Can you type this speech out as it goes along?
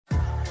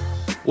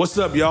What's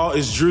up, y'all?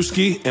 It's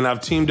Drewski, and I've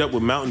teamed up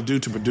with Mountain Dew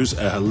to produce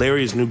a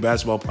hilarious new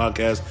basketball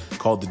podcast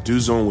called The Dew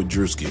Zone with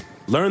Drewski.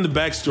 Learn the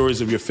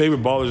backstories of your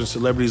favorite ballers and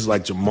celebrities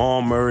like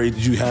Jamal Murray.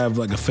 Did you have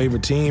like a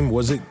favorite team?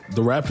 Was it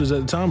the Raptors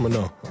at the time or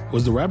no?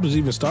 Was the Raptors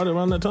even started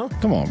around that time?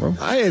 Come on, bro.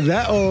 I ain't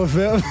that old,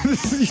 fam.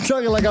 You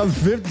talking like I'm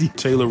 50.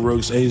 Taylor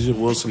Rooks, Asia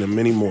Wilson, and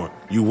many more.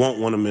 You won't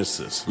want to miss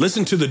this.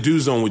 Listen to The Dew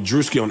Zone with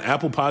Drewski on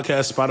Apple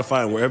Podcasts,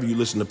 Spotify, and wherever you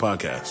listen to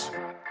podcasts.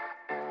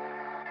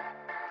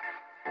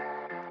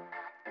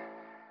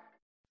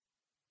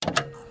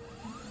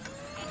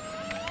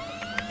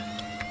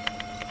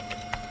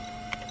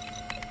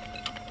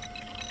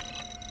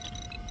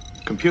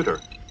 Computer,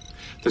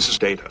 this is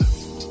Data.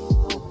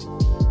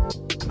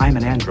 I'm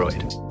an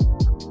android.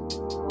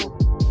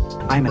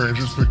 I'm a...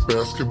 Rangers League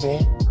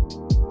basketball?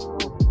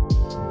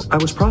 I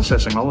was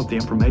processing all of the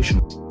information.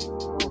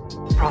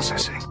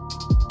 Processing.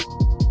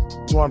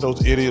 It's one of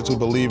those idiots who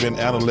believe in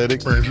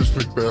analytics. Rangers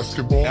League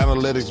basketball?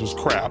 Analytics was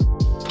crap.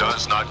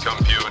 Does not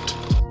compute.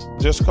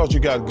 Just because you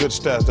got good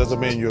stats doesn't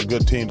mean you're a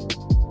good team.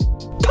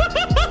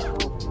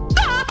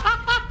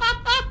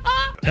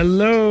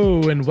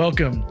 Hello and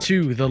welcome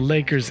to the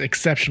Lakers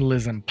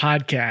Exceptionalism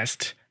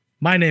Podcast.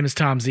 My name is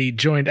Tom Z,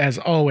 joined as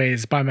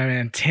always by my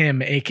man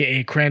Tim,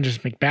 aka Cranders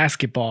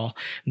McBasketball.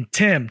 And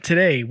Tim,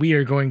 today we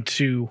are going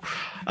to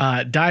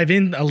dive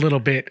in a little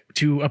bit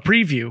to a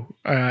preview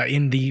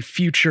in the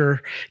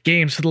future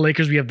games for the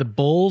Lakers. We have the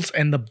Bulls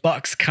and the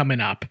Bucks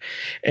coming up,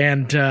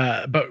 and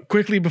but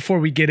quickly before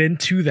we get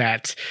into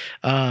that,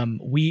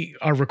 we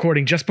are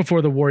recording just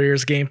before the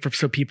Warriors game,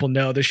 so people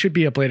know. This should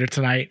be up later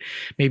tonight,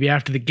 maybe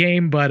after the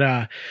game.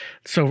 But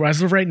so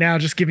as of right now,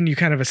 just giving you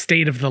kind of a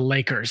state of the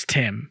Lakers.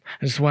 Tim,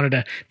 I just wanted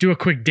to do a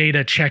quick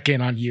data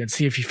check-in on you and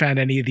see if you found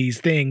any of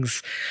these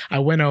things I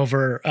went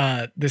over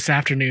this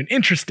afternoon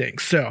interesting.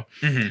 So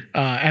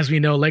as we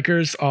know,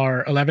 Lakers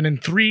are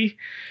 11-3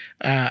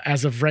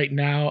 as of right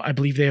now. I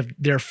believe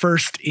they're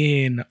first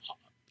in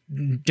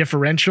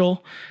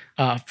differential,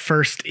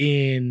 first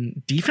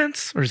in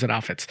defense, or is it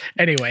offense?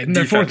 Anyway, and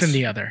they're fourth in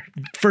the other.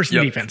 First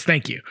in defense.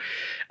 Thank you.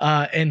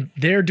 And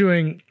they're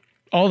doing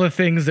all the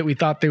things that we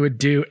thought they would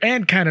do,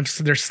 and kind of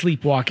they're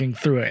sleepwalking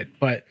through it.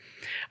 But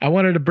I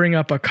wanted to bring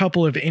up a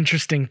couple of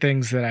interesting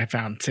things that I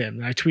found, Tim.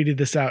 And I tweeted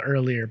this out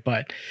earlier,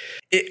 but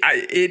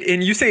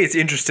and you say it's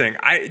interesting.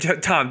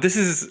 Tom, this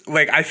is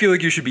like, I feel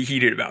like you should be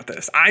heated about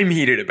this. I'm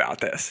heated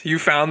about this. You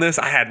found this.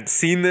 I hadn't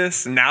seen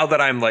this. Now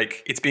that I'm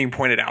like, it's being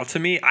pointed out to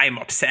me, I am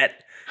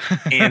upset.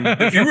 And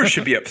the viewers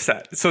should be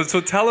upset. So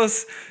tell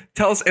us,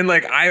 and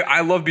like,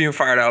 I love being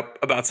fired up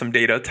about some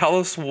data. Tell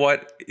us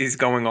what is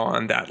going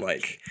on that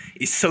like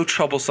is so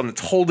troublesome. That's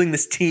holding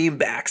this team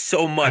back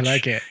so much. I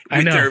like it.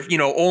 I know. Their,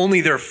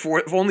 only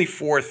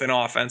fourth in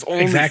offense,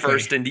 only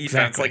first in defense.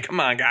 Exactly. Like,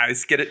 come on,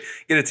 guys, get it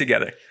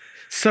together.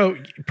 So,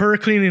 per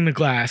Cleaning the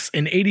Glass,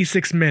 in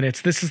 86 minutes,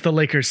 this is the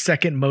Lakers'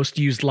 second most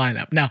used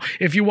lineup. Now,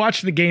 if you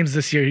watch the games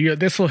this year,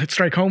 this will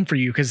strike home for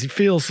you because it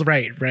feels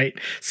right?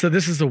 So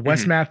this is the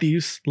Wes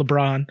Matthews,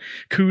 LeBron,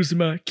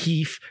 Kuzma,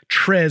 Keith,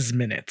 Trez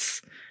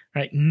minutes,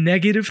 right?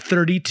 Negative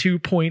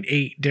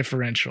 32.8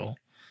 differential.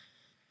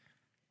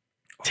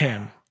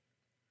 Tim.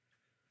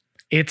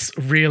 It's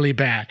really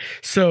bad.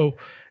 So,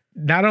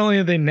 not only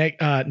are they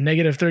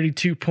negative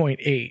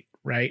 32.8,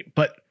 right?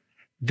 But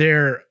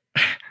their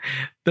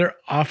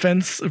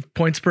offense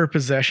points per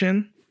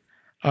possession.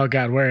 Oh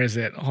God, where is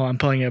it? Oh, I'm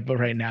pulling it up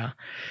right now.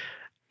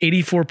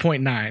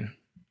 84.9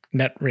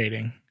 net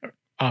rating.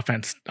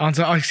 Offensive rating.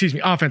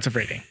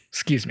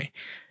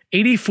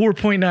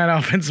 84.9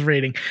 offensive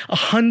rating.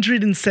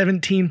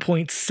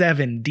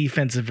 117.7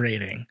 defensive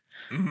rating.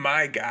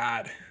 My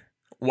God.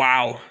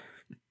 Wow.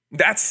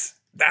 That's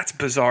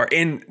bizarre.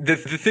 And the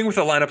thing with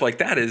a lineup like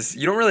that is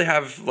you don't really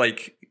have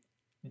like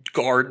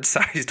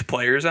guard-sized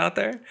players out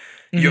there.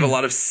 You have a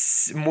lot of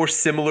more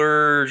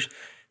similar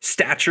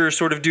stature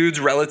sort of dudes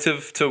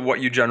relative to what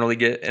you generally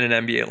get in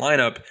an NBA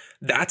lineup.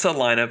 That's a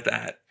lineup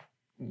that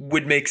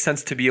would make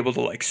sense to be able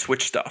to like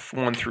switch stuff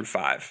 1 through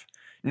 5,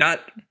 not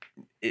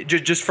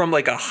just from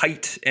like a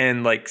height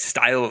and like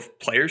style of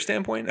player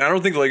standpoint. I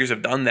don't think the Lakers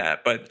have done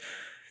that, but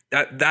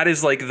that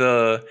is like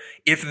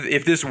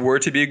if this were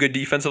to be a good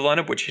defensive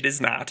lineup, which it is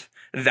not,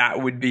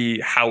 that would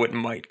be how it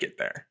might get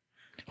there.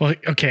 Well,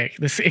 okay,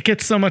 it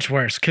gets so much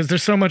worse because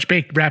there's so much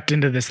wrapped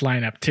into this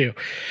lineup too.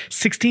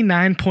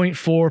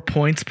 69.4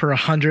 points per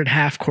 100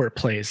 half-court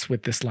plays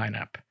with this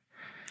lineup.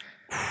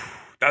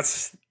 That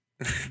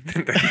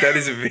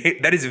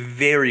is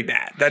very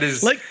bad. That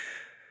is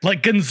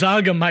like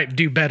Gonzaga might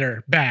do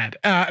better. Bad.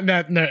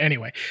 No,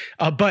 anyway.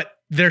 But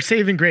their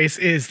saving grace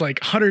is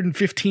like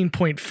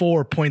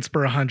 115.4 points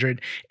per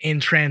 100 in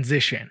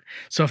transition.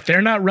 So if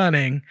they're not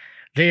running,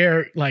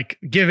 they're like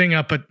giving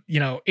up a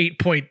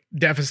 8-point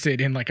deficit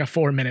in like a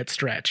 4-minute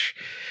stretch.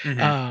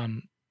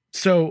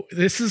 So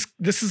this is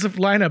a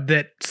lineup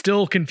that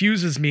still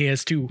confuses me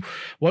as to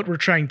what we're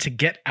trying to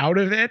get out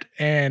of it,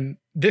 and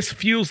this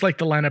feels like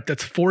the lineup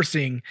that's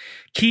forcing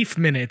Keith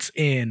minutes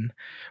in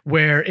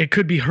where it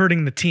could be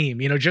hurting the team,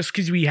 just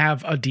because we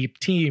have a deep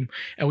team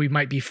and we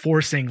might be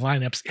forcing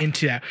lineups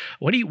into that.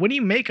 What do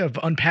you make of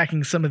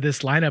unpacking some of this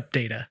lineup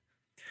data?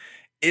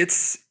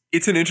 It's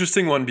an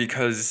interesting one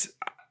because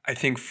I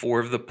think 4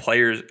 of the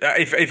players,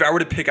 if I were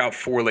to pick out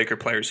 4 Laker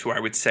players who I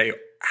would say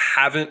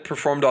haven't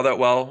performed all that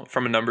well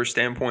from a number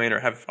standpoint or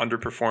have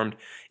underperformed,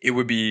 it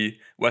would be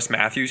Wes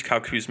Matthews, Kyle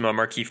Kuzma,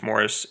 Markieff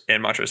Morris,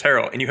 and Montrezl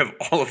Harrell. And you have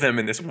all of them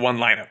in this one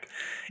lineup.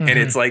 Mm-hmm. And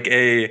it's like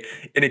an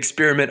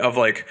experiment of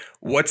like,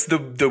 what's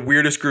the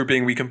weirdest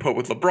grouping we can put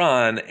with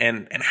LeBron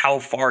and how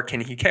far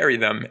can he carry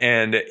them?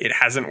 And it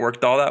hasn't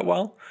worked all that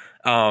well.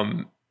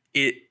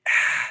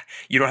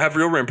 You don't have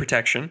real rim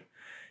protection.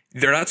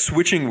 They're not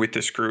switching with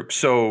this group.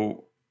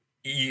 So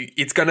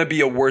it's going to be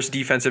a worse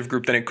defensive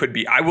group than it could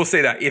be. I will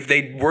say that if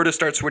they were to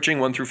start switching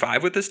 1 through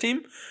 5 with this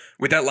team,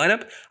 with that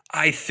lineup,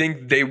 I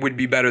think they would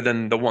be better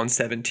than the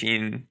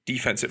 117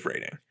 defensive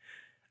rating.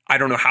 I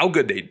don't know how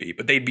good they'd be,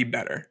 but they'd be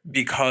better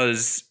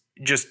because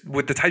just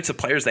with the types of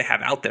players they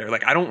have out there,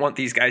 like I don't want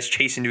these guys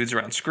chasing dudes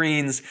around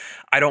screens.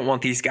 I don't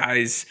want these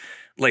guys,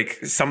 like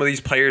some of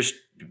these players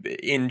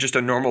in just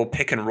a normal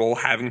pick and roll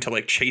having to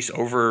like chase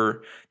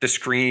over the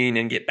screen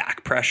and get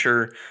back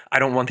pressure. I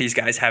don't want these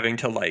guys having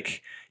to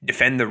like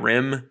defend the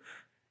rim.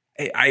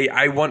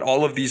 I want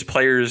all of these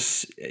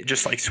players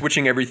just like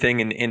switching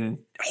everything and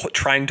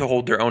trying to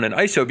hold their own in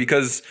ISO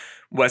because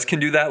Wes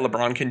can do that.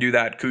 LeBron can do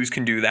that. Kuz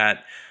can do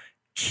that.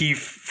 Keith,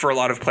 for a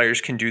lot of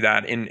players, can do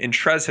that. And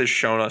Trez has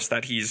shown us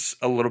that he's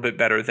a little bit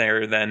better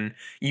there than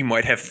you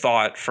might have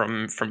thought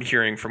from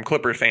hearing from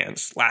Clipper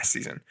fans last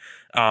season.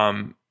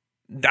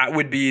 That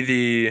would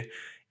be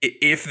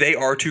if they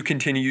are to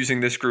continue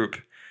using this group,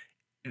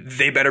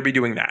 they better be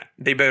doing that.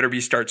 They better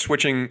be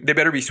switching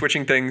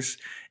things.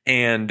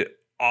 And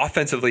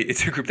offensively,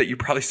 it's a group that you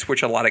probably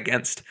switch a lot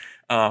against,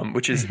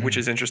 which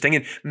is interesting.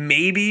 And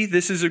maybe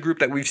this is a group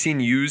that we've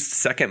seen used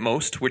second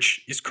most,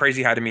 which is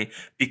crazy high to me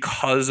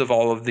because of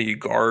all of the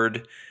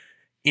guard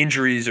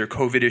injuries or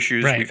COVID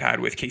issues we've had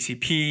with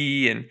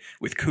KCP and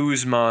with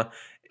Kuzma.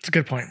 It's a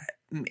good point.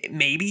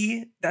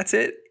 Maybe that's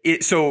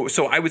it. So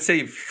I would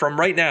say from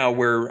right now,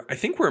 I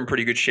think we're in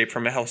pretty good shape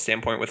from a health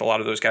standpoint with a lot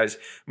of those guys.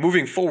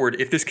 Moving forward,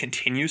 if this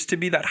continues to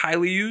be that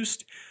highly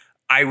used,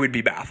 I would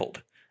be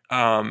baffled.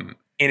 And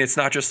it's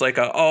not just like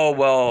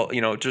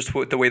just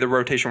the way the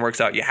rotation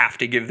works out, you have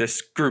to give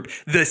this group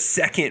the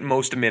second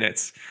most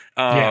minutes.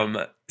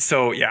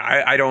 So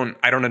yeah, I don't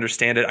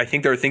understand it. I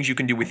think there are things you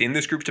can do within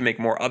this group to make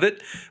more of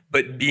it,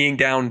 but being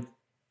down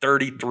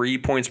 33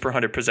 points per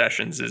 100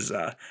 possessions is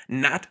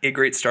not a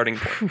great starting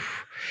point.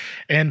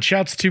 And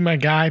shouts to my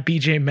guy,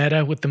 BJ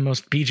Meta, with the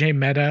most BJ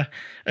Meta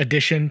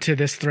addition to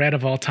this thread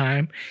of all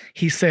time.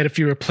 He said if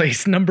you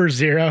replace number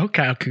 0,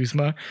 Kyle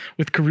Kuzma,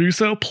 with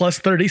Caruso plus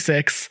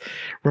 36,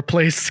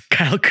 replace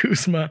Kyle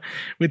Kuzma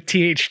with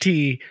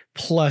THT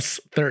plus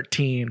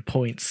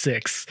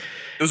 13.6.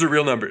 Those are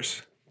real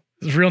numbers.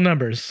 Real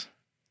numbers.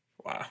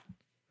 Wow.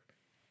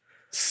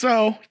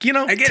 So,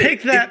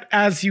 take that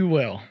as you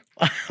will.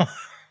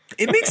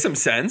 It makes some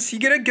sense. You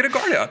get a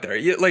guard out there.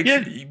 You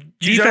Defense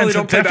generally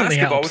don't play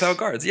basketball helps. without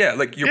guards. Yeah,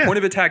 like your point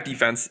of attack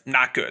defense,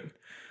 not good.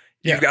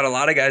 Yeah. You've got a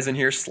lot of guys in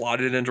here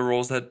slotted into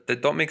roles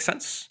that don't make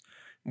sense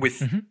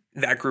with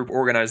that group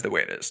organized the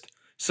way it is.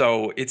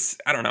 So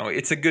I don't know.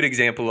 It's a good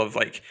example of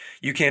like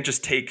you can't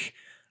just take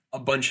a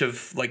bunch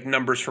of like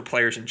numbers for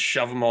players and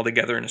shove them all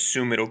together and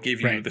assume it'll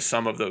give you the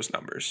sum of those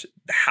numbers.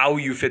 How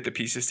you fit the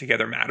pieces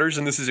together matters,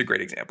 and this is a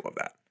great example of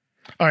that.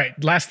 All right,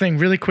 last thing,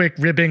 really quick,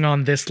 ribbing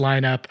on this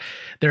lineup.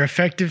 Their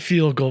effective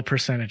field goal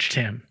percentage,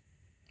 Tim,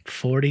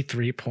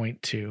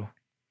 43.2.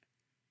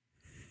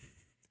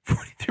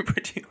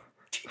 43.2.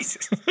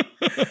 Jesus.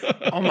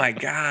 Oh, my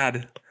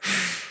God.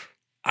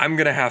 I'm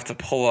going to have to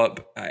pull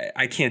up.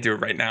 I can't do it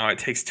right now. It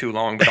takes too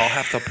long, but I'll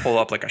have to pull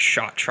up like a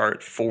shot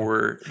chart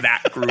for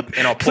that group,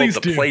 and I'll pull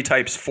up the play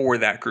types for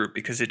that group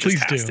because it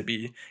just has to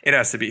be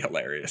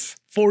hilarious.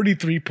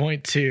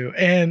 43.2.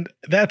 And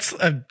that's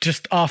a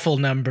just awful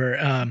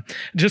number.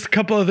 Just a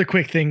couple other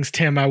quick things,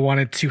 Tim, I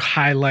wanted to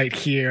highlight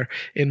here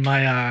in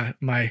my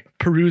my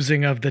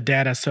perusing of the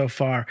data so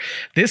far.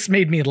 This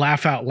made me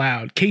laugh out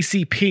loud.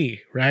 KCP,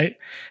 right?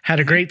 Had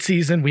a great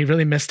season. We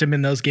really missed him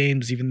in those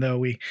games, even though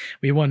we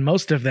won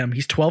most of them.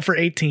 He's 12 for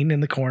 18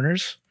 in the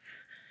corners.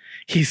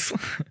 He's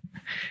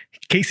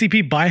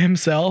KCP by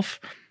himself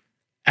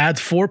adds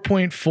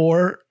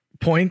 4.4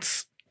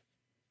 points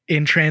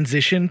in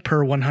transition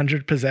per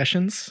 100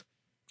 possessions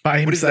by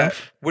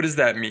himself. What does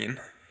that mean?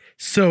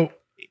 So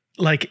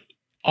like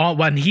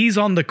when he's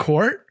on the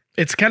court,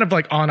 it's kind of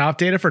like on-off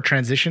data for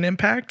transition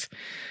impact.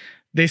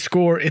 They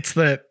score, it's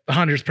the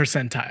 100th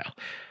percentile.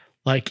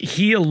 Like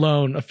he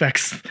alone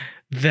affects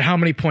how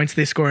many points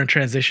they score in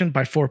transition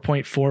by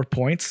 4.4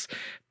 points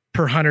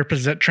per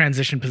 100%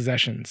 transition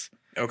possessions.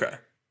 Okay.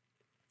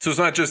 So it's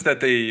not just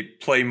that they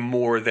play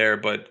more there,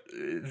 but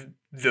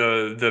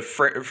the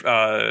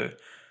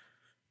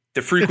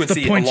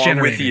frequency along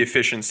with the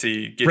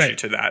efficiency gets you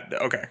to that.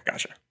 Okay,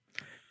 gotcha.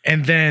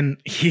 And then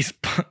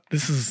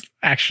this is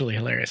actually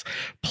hilarious,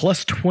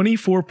 plus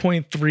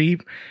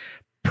 24.3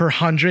 per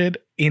 100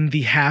 in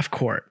the half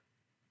court.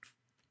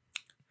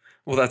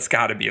 Well, that's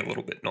got to be a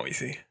little bit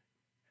noisy.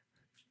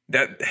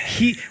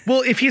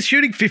 If he's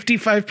shooting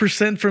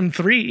 55% from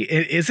three,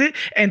 is it?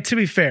 And to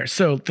be fair,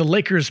 so the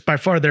Lakers, by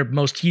far their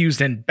most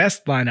used and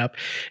best lineup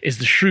is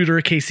the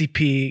Schroeder,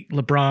 KCP,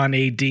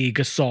 LeBron, AD,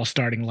 Gasol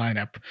starting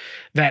lineup.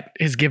 That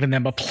has given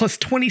them a plus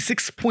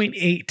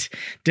 26.8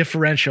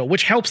 differential,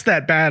 which helps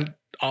that bad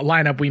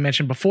lineup we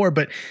mentioned before.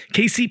 But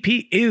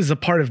KCP is a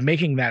part of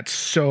making that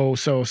so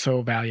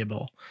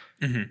valuable.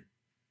 Mm-hmm.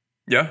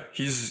 Yeah,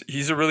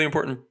 he's a really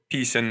important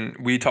piece, and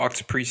we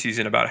talked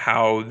preseason about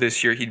how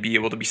this year he'd be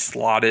able to be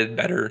slotted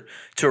better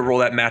to a role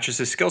that matches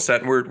his skill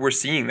set, and we're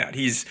seeing that.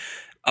 He's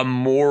a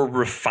more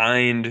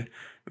refined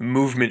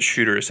movement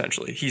shooter,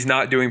 essentially. He's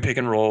not doing pick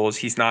and rolls.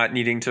 He's not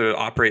needing to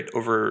operate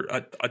over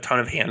a ton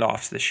of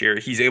handoffs this year.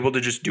 He's able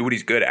to just do what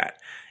he's good at.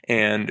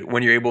 And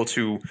when you're able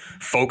to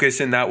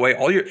focus in that way,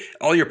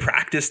 all your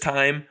practice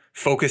time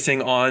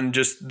focusing on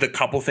just the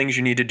couple things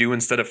you need to do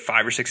instead of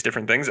 5 or 6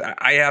 different things,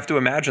 I have to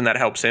imagine that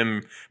helps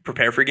him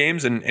prepare for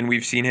games. And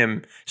we've seen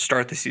him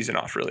start the season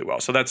off really well.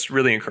 So that's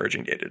really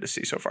encouraging data to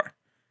see so far.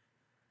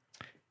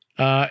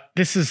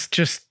 This is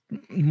just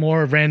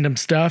more random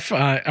stuff.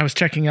 I was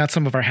checking out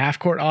some of our half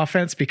court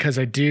offense because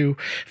I do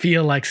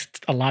feel like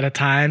a lot of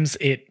times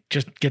it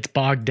just gets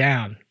bogged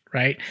down,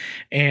 right?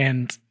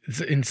 And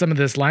in some of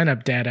this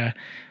lineup data,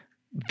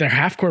 their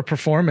half court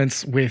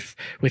performance with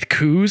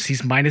Kuz,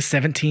 he's minus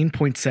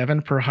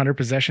 17.7 per 100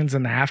 possessions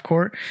in the half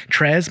court.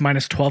 Trez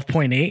minus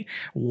 12.8.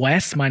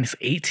 Wes minus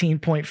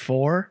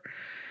 18.4.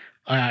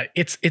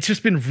 It's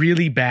just been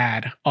really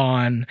bad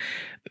on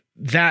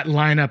that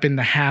lineup in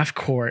the half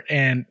court,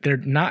 and they're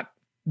not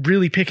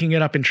really picking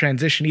it up in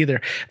transition either.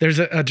 There's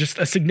just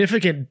a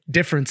significant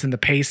difference in the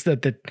pace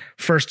that the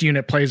first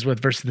unit plays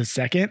with versus the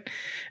second,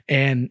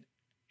 and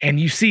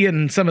you see it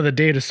in some of the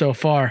data so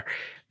far.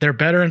 They're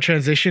better in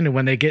transition, and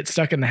when they get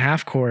stuck in the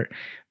half court,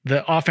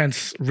 the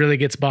offense really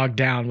gets bogged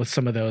down with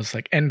some of those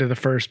like end of the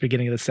first,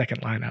 beginning of the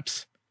second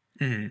lineups.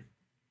 Mm-hmm.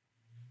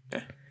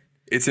 Yeah.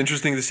 It's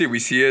interesting to see. We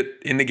see it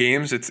in the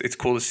games. It's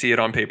cool to see it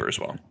on paper as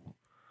well.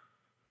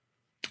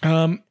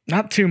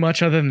 Not too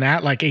much other than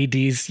that. Like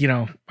AD's,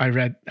 I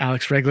read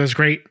Alex Regla's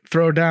great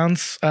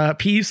throwdowns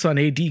piece on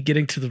AD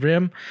getting to the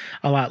rim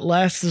a lot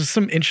less. There's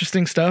some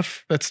interesting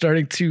stuff that's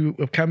starting to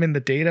come in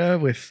the data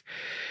with,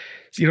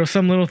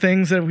 some little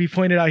things that we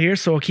pointed out here.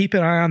 So I'll keep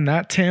an eye on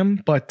that,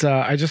 Tim. But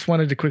I just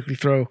wanted to quickly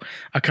throw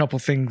a couple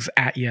things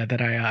at you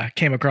that I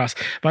came across.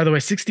 By the way,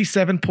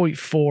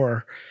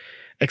 67.4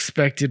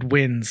 expected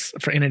wins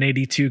in an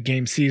 82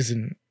 game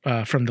season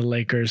from the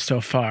Lakers so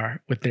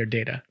far with their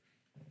data.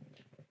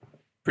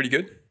 Pretty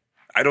good.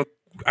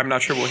 I'm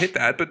not sure we'll hit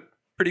that, but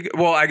pretty good.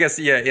 Well, I guess,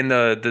 yeah, in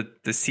the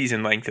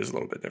season length is a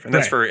little bit different.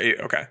 That's right.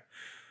 Okay.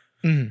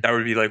 Mm-hmm. That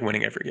would be like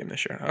winning every game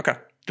this year. Okay.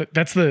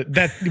 That's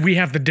we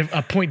have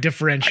a point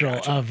differential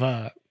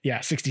of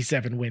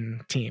 67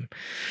 win team.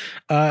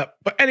 But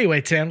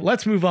anyway, Tim,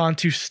 let's move on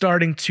to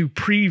starting to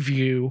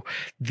preview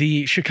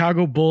the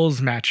Chicago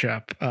Bulls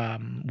matchup.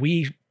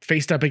 We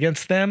faced up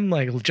against them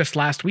like just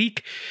last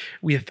week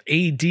with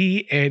AD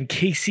and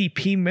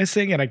KCP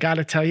missing. And I got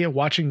to tell you,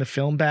 watching the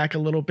film back a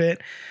little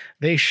bit,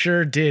 they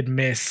sure did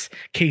miss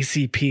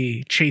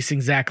KCP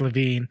chasing Zach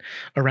LaVine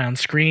around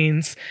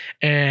screens.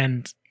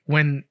 And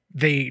when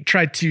they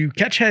tried to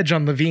catch hedge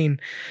on LaVine,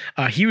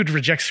 he would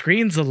reject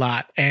screens a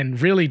lot and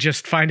really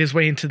just find his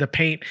way into the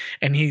paint.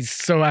 And he's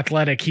so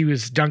athletic. He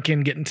was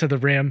dunking, getting to the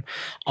rim,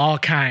 all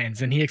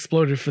kinds. And he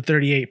exploded for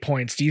 38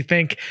 points. Do you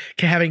think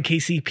having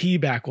KCP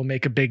back will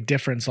make a big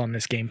difference on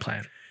this game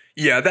plan?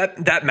 Yeah,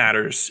 that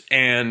matters.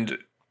 And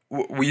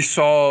we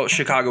saw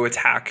Chicago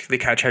attack the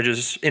catch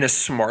hedges in a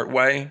smart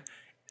way.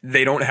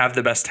 They don't have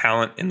the best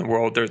talent in the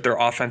world. Their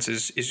offense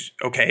is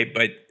okay,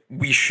 but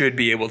we should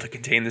be able to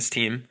contain this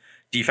team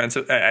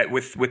defensive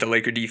with the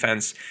Laker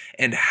defense,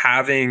 and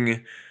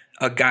having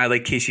a guy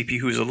like KCP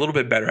who's a little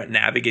bit better at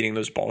navigating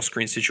those ball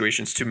screen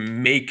situations to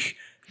make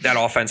that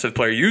offensive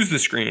player use the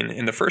screen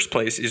in the first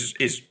place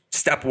is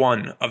step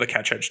one of a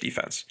catch hedge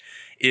defense.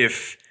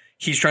 If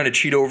he's trying to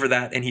cheat over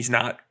that and he's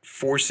not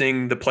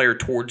forcing the player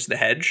towards the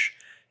hedge,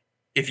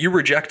 if you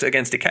reject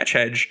against a catch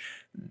hedge,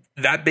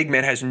 that big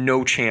man has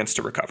no chance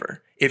to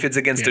recover. If it's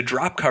against a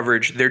drop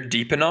coverage, they're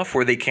deep enough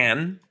where they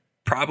can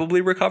probably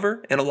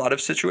recover in a lot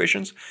of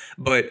situations.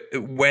 But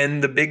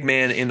when the big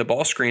man in the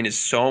ball screen is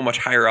so much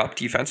higher up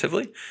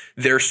defensively,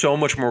 they're so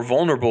much more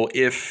vulnerable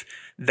if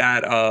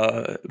that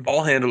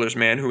ball handler's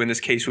man, who in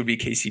this case would be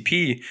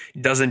KCP,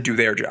 doesn't do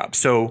their job.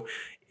 So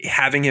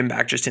having him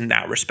back just in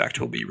that respect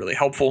will be really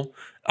helpful,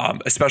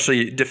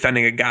 especially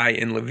defending a guy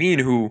in LaVine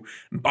who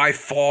by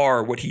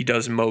far what he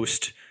does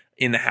most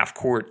in the half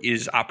court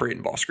is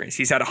operating ball screens.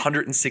 He's had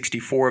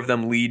 164 of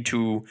them lead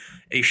to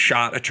a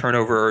shot, a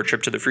turnover, or a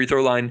trip to the free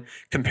throw line,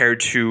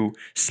 compared to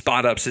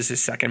spot ups as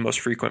his second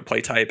most frequent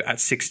play type at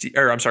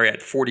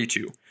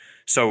 42.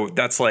 So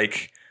that's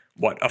like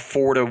a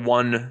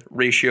 4-to-1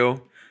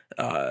 ratio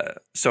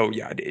So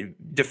yeah,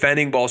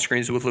 defending ball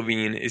screens with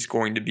LaVine is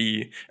going to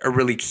be a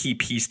really key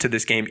piece to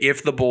this game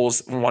if the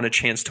Bulls want a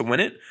chance to win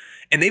it.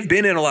 And they've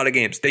been in a lot of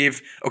games.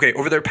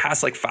 Over their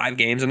past like 5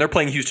 games, and they're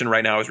playing Houston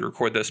right now as we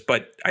record this,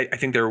 but I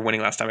think they were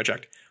winning last time I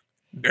checked.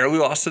 Barely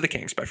lost to the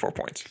Kings by 4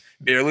 points.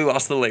 Barely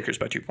lost to the Lakers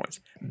by 2 points.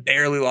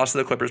 Barely lost to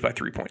the Clippers by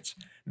 3 points.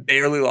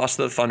 Barely lost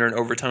to the Thunder in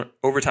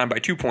overtime by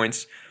 2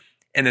 points.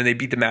 And then they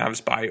beat the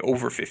Mavs by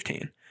over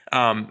 15.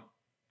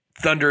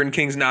 Thunder and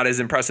Kings not as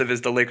impressive as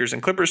the Lakers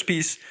and Clippers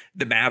piece.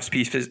 The Mavs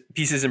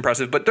piece is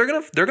impressive, but they're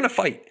gonna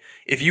fight.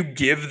 If you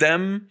give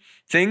them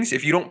things,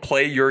 if you don't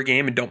play your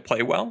game and don't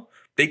play well,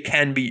 they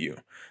can beat you.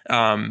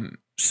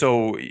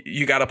 So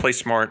you got to play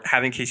smart.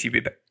 Having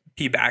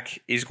KCP back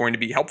is going to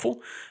be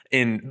helpful,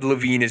 and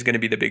LaVine is going to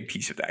be the big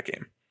piece of that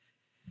game.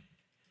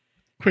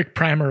 Quick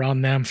primer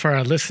on them for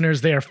our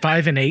listeners. They are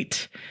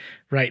 5-8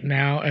 right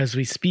now as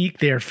we speak.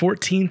 They are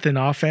 14th in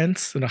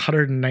offense and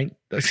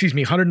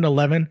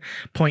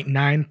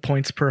 111.9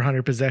 points per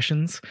 100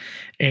 possessions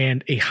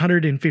and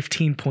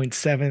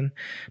 115.7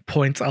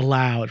 points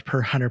allowed per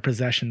 100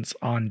 possessions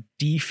on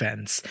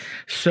defense.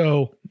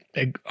 So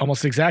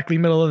almost exactly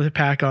middle of the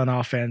pack on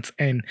offense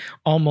and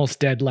almost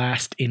dead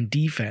last in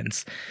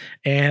defense.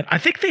 And I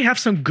think they have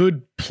some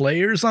good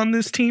players on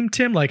this team,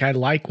 Tim. Like I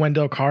like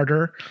Wendell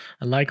Carter.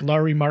 I like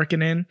Lauri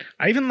Markkanen.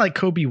 I even like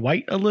Kobe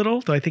White a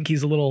little, though I think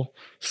he's a little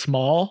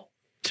small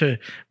to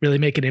really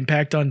make an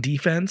impact on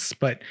defense.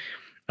 But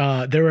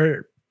there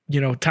were,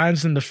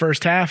 times in the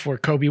first half where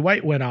Kobe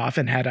White went off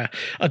and had a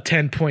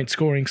 10-point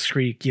scoring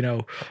streak,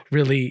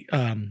 really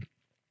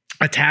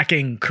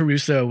attacking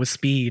Caruso with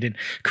speed. And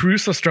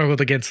Caruso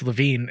struggled against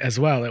LaVine as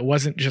well. It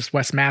wasn't just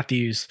Wes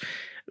Matthews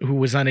who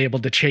was unable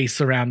to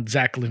chase around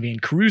Zach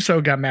LaVine. Caruso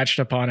got matched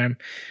up on him.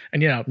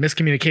 And,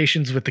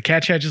 miscommunications with the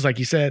catch hedges, like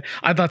you said.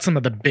 I thought some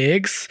of the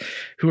bigs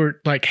who were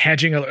like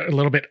hedging a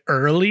little bit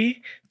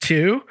early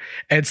too.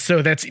 And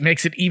so that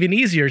makes it even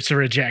easier to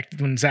reject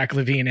when Zach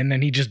LaVine, and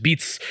then he just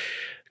beats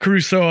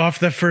Caruso off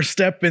the first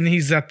step and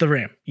he's at the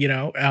rim,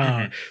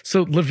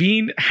 So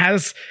LaVine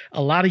has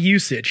a lot of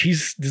usage.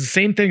 The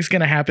same thing's going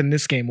to happen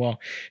this game. Well,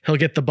 he'll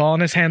get the ball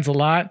in his hands a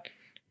lot.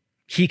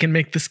 He can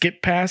make the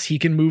skip pass. He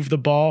can move the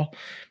ball.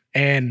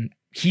 And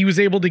he was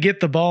able to get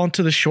the ball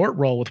into the short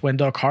roll with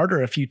Wendell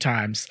Carter a few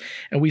times.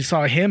 And we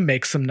saw him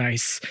make some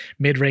nice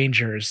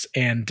mid-rangers.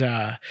 And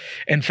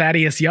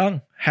Thaddeus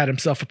Young had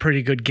himself a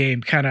pretty good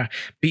game, kind of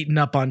beating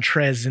up on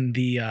Trez in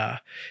the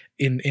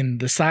in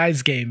the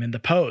size game in the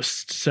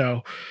post.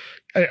 So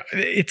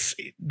it's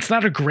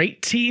not a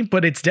great team,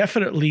 but it's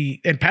definitely,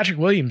 and Patrick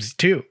Williams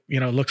too,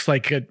 looks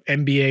like an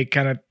NBA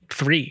kind of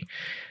 3.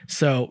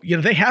 So,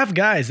 they have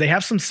guys, they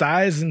have some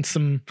size and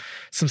some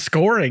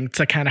scoring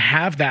to kind of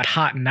have that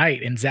hot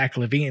night in Zach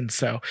LaVine.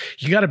 So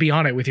you got to be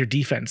on it with your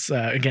defense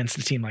against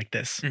a team like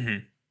this.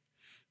 Mm-hmm.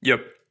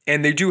 Yep.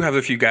 And they do have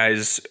a few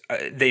guys,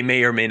 they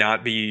may or may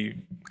not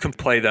can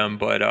play them,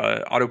 but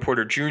Otto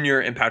Porter Jr.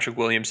 and Patrick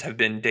Williams have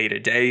been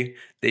day-to-day.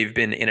 They've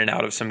been in and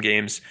out of some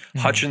games. Mm-hmm.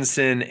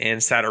 Hutchinson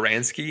and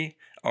Satoransky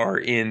are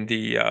in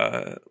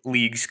the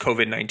league's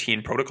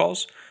COVID-19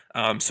 protocols.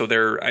 So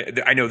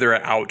I know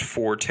they're out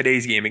for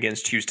today's game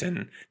against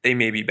Houston. They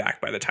may be back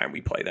by the time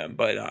we play them,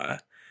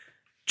 but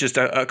just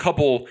a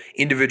couple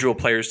individual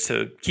players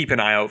to keep an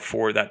eye out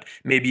for that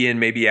maybe in,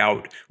 maybe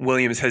out.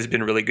 Williams has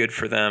been really good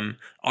for them.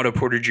 Otto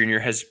Porter Jr.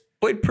 has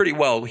played pretty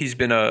well. He's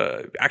been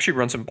actually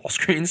run some ball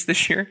screens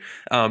this year,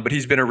 but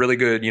he's been a really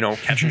good,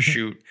 catch and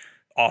shoot,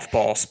 off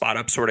ball, spot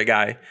up sort of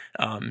guy.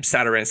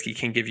 Satoransky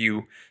can give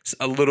you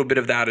a little bit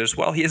of that as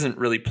well. He hasn't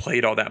really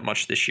played all that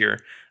much this year.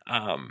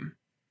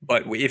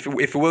 But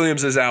if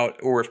Williams is out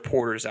or if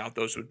Porter's out,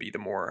 those would be the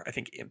more, I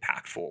think,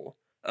 impactful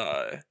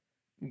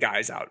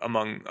guys out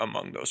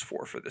among those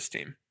 4 for this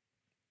team.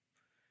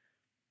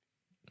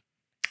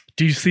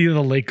 Do you see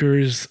the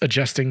Lakers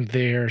adjusting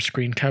their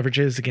screen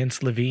coverages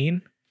against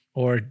LaVine,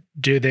 or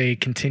do they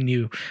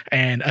continue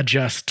and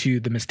adjust to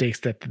the mistakes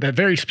the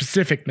very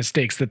specific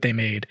mistakes that they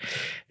made,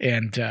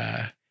 and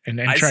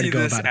try to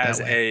go about it that way? I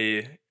see this as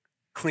a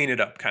clean it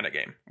up kind of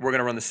game. We're going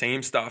to run the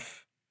same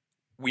stuff.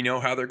 We know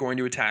how they're going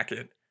to attack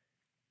it.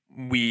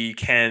 We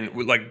can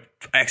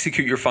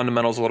execute your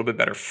fundamentals a little bit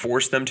better,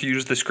 force them to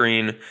use the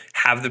screen,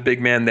 have the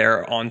big man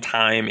there on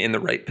time in the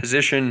right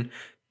position,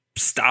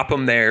 stop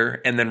them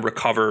there, and then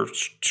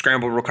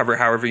scramble, recover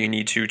however you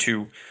need to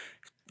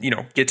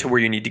get to where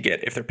you need to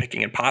get. If they're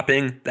picking and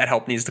popping, that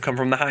help needs to come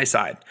from the high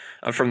side,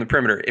 from the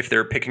perimeter. If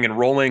they're picking and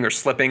rolling or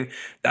slipping,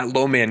 that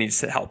low man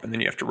needs to help, and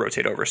then you have to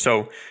rotate over.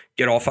 So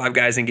get all 5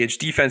 guys engaged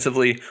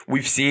defensively.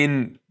 We've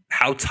seen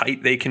how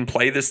tight they can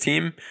play this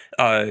team.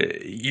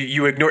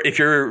 You ignore, if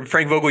you're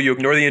Frank Vogel, you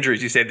ignore the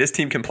injuries. You say this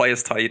team can play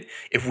us tight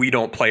if we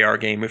don't play our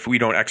game, if we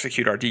don't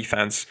execute our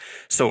defense.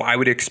 So I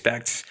would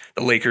expect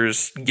the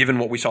Lakers, given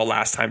what we saw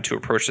last time, to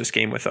approach this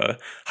game with a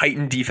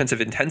heightened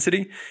defensive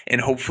intensity and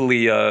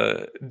hopefully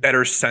a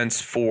better sense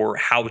for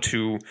how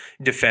to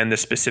defend the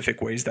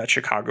specific ways that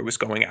Chicago was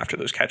going after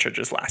those catch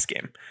edges last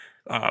game.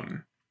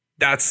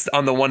 That's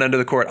on the one end of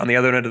the court. On the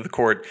other end of the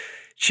court,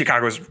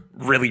 Chicago's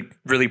really,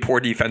 really poor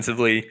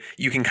defensively.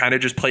 You can kind of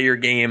just play your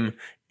game.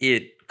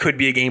 It could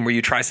be a game where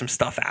you try some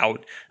stuff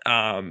out.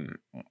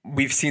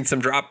 We've seen some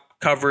drop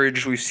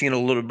coverage. We've seen a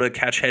little bit of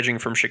catch hedging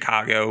from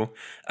Chicago.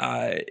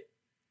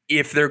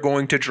 If they're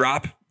going to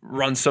drop,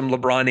 run some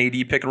LeBron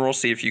AD pick and roll,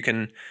 see if you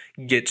can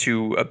get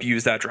to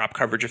abuse that drop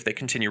coverage if they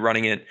continue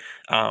running it.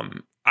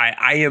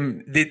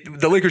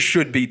 The Lakers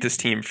should beat this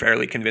team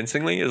fairly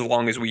convincingly as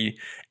long as we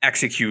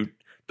execute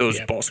those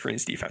ball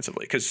screens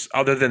defensively. Because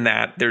other than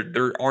that,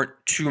 there aren't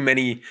too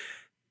many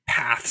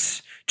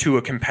paths to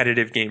a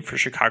competitive game for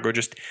Chicago,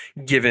 just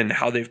given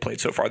how they've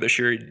played so far this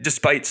year,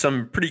 despite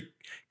some pretty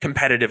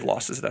competitive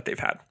losses that they've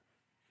had.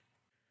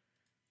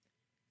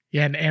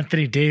 Yeah, and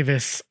Anthony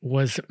Davis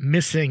was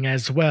missing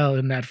as well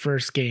in that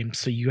first game.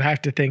 So you have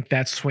to think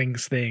that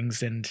swings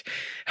things and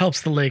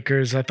helps the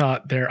Lakers. I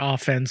thought their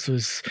offense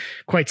was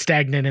quite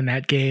stagnant in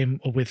that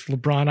game with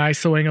LeBron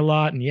ISOing a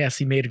lot. And yes,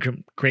 he made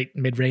great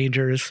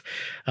mid-rangers,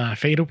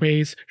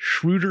 fadeaways.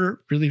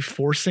 Schroeder really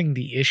forcing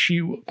the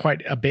issue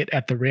quite a bit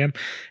at the rim.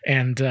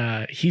 And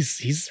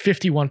he's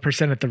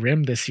 51% at the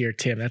rim this year,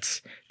 Tim.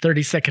 That's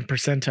 32nd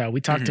percentile.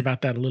 We talked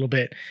about that a little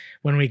bit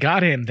when we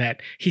got him, that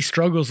he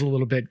struggles a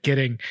little bit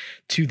getting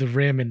to the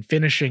rim and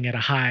finishing at a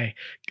high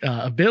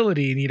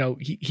ability. And,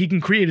 he can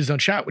create his own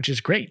shot, which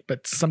is great,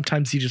 but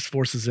sometimes he just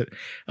forces it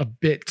a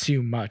bit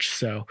too much.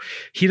 So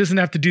he doesn't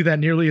have to do that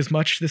nearly as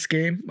much this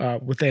game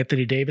with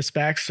Anthony Davis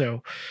back.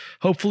 So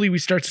hopefully we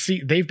start to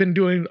see, they've been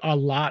doing a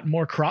lot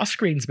more cross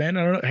screens, man.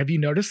 I don't know. Have you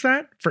noticed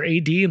that for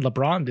AD and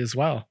LeBron as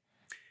well?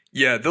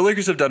 Yeah, the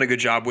Lakers have done a good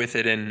job with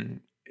it,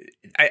 and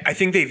I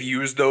think they've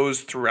used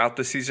those throughout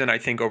the season. I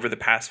think over the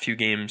past few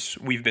games,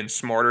 we've been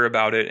smarter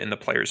about it, and the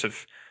players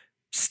have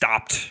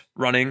stopped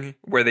running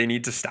where they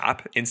need to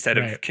stop instead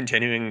of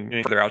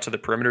continuing further out to the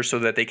perimeter so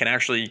that they can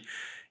actually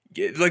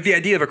like the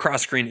idea of a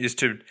cross screen is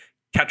to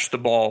catch the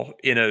ball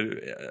in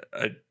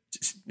a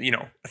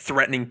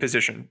threatening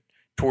position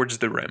towards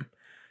the rim.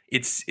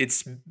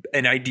 It's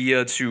an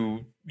idea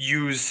to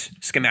use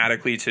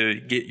schematically to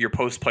get your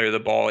post player the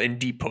ball in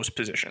deep post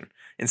position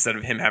instead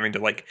of him having to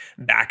like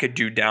back a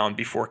dude down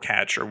before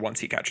catch or once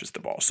he catches the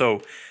ball.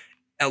 So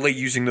LA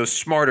using those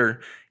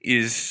smarter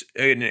is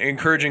an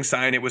encouraging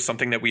sign. It was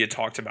something that we had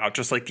talked about,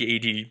 just like the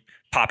AD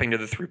popping to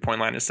the 3-point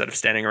line instead of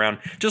standing around,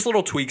 just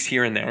little tweaks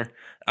here and there.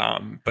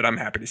 But I'm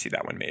happy to see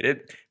that one made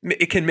it.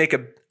 It can make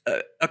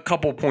a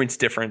couple points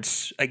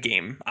difference a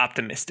game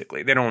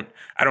optimistically.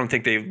 I don't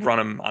think they run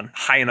them on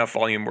high enough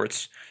volume where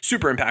it's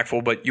super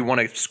impactful, but you want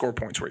to score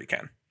points where you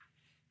can.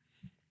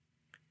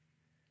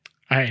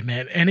 All right,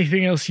 man.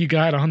 Anything else you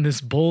got on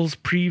this Bulls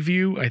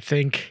preview? I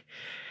think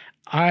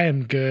I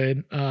am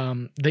good.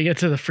 They get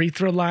to the free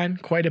throw line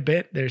quite a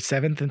bit. They're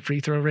 7th in free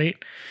throw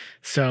rate.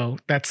 So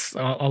that's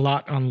a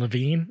lot on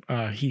Levine.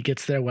 He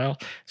gets there well.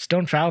 Just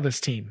don't foul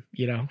this team,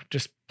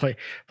 just play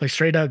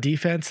straight out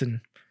defense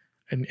and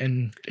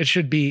it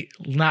should be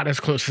not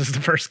as close as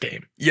the first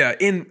game. Yeah,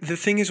 and the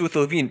thing is with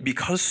Levine,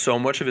 because so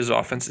much of his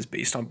offense is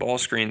based on ball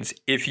screens,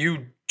 if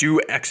you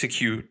do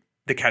execute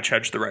the catch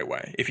hedge the right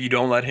way, if you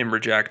don't let him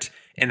reject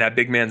and that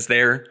big man's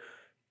there,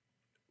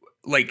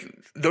 like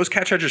those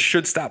catch hedges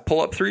should stop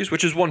pull-up threes,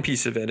 which is one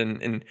piece of it.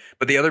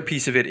 But the other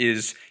piece of it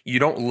is you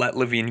don't let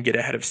Levine get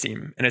ahead of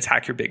steam and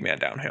attack your big man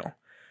downhill.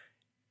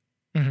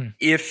 Mm-hmm.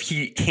 If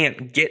he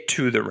can't get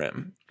to the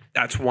rim,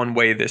 that's one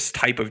way this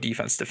type of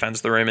defense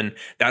defends the rim, and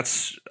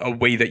that's a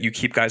way that you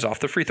keep guys off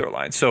the free throw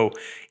line. So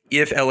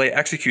if LA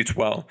executes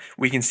well,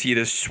 we can see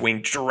this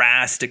swing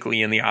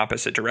drastically in the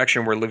opposite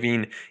direction where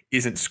Levine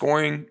isn't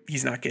scoring.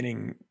 He's not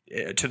getting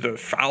to the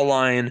foul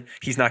line.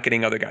 He's not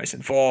getting other guys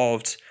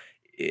involved.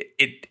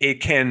 It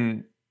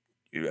can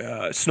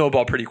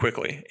snowball pretty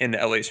quickly in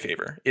LA's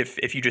favor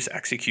if you just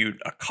execute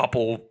a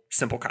couple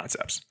simple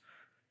concepts.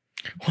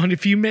 Well, and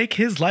if you make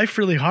his life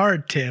really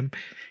hard, Tim,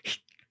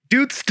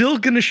 dude's still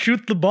going to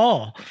shoot the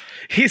ball.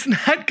 He's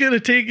not going to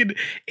take an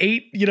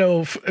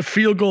 8,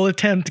 field goal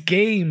attempt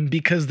game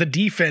because the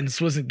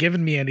defense wasn't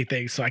giving me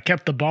anything. So I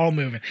kept the ball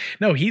moving.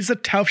 No, he's a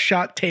tough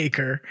shot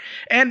taker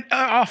and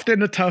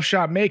often a tough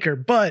shot maker,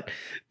 but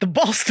the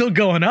ball's still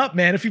going up,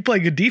 man, if you play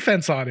good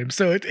defense on him.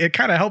 So it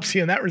kind of helps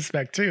you in that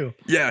respect too.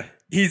 Yeah.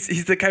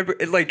 He's the kind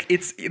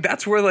of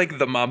that's where like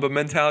the Mamba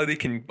mentality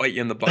can bite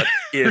you in the butt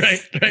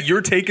if right.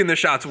 You're taking the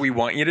shots we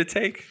want you to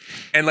take,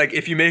 and like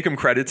if you make him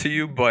credit to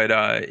you, but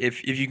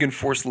if you can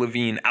force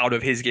Levine out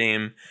of his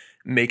game,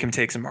 make him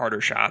take some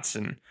harder shots,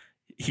 and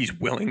he's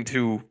willing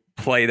to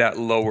play that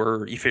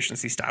lower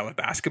efficiency style of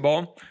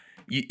basketball,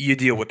 you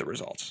deal with the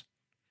results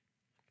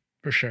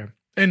for sure.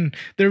 And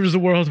there was a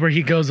world where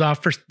he goes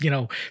off for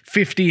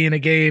 50 in a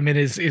game and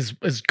is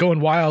going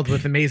wild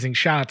with amazing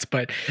shots,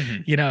 but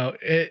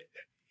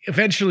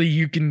eventually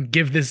you can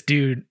give this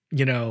dude,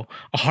 a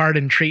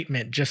hardened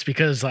treatment just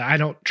because I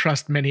don't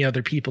trust many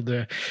other people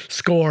to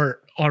score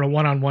on a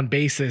one-on-one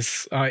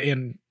basis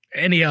in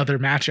any other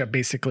matchup,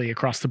 basically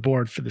across the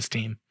board for this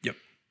team. Yep.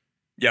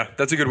 Yeah,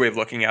 that's a good way of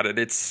looking at it.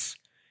 It's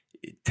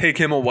take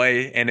him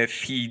away, and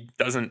if he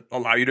doesn't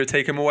allow you to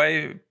take him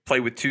away, play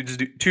with two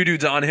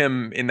dudes on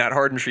him in that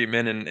Harden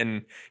treatment,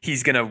 and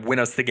he's going to win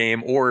us the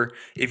game. Or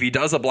if he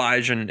does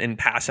oblige and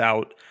pass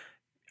out,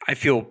 I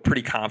feel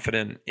pretty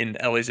confident in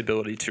LA's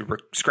ability to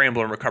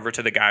scramble and recover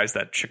to the guys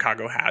that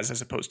Chicago has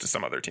as opposed to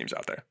some other teams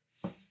out there.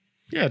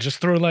 Yeah, just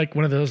throw like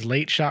one of those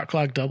late shot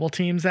clock double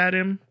teams at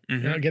him,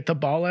 get the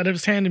ball out of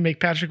his hand and make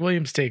Patrick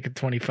Williams take a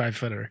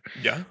 25-footer.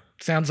 Yeah.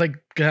 Sounds like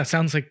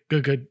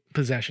a good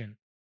possession.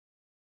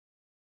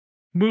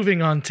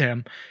 Moving on,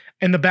 Tim.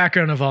 In the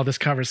background of all this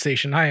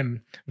conversation, I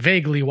am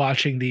vaguely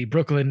watching the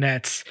Brooklyn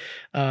Nets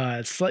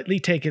slightly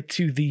take it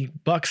to the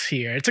Bucks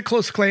here. It's a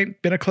close claim,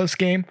 been a close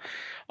game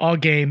all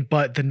game,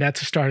 but the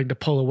Nets are starting to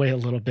pull away a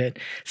little bit.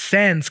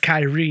 Sans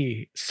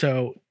Kyrie,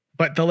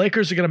 but the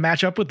Lakers are going to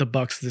match up with the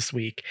Bucks this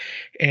week.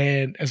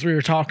 And as we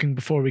were talking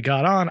before we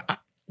got on,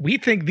 we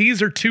think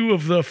these are two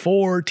of the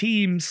four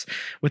teams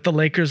with the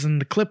Lakers and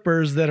the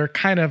Clippers that are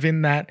kind of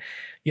in that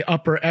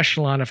upper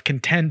echelon of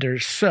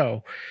contenders.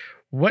 So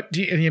what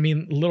do you, I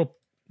mean,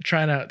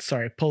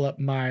 pull up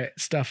my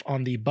stuff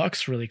on the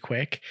Bucks really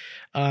quick.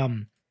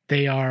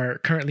 They are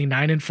currently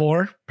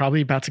 9-4, probably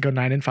about to go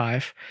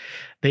 9-5.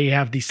 They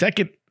have the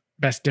second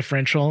best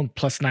differential,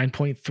 plus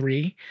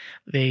 9.3.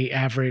 They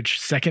average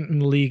second in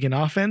the league in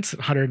offense,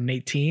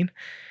 118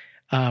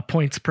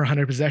 points per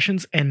 100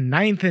 possessions, and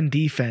ninth in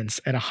defense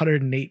at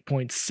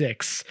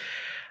 108.6.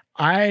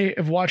 I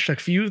have watched a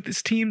few of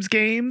this team's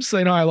games.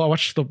 I know I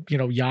watched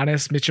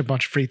Giannis mitch a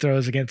bunch of free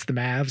throws against the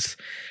Mavs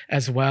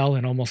as well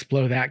and almost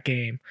blow that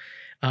game.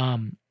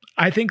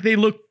 I think they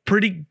look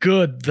pretty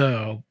good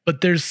though,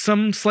 but there's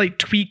some slight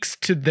tweaks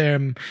to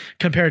them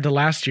compared to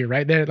last year,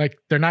 right?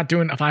 They're not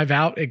doing a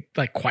 5-out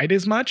like quite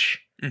as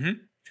much.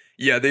 Mm-hmm.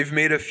 Yeah, they've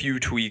made a few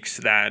tweaks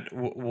that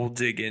we'll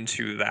dig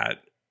into that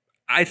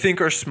I think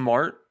are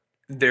smart.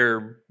 There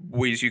are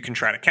ways you can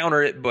try to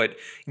counter it, but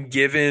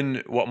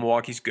given what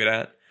Milwaukee's good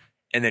at,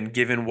 and then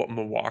given what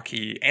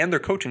Milwaukee and their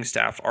coaching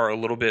staff are a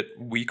little bit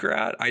weaker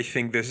at, I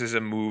think this is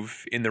a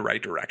move in the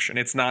right direction.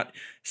 It's not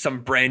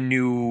some brand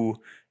new,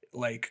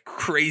 like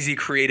crazy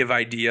creative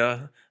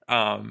idea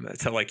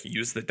to like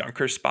use the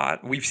dunker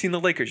spot. We've seen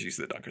the Lakers use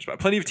the dunker spot.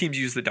 Plenty of teams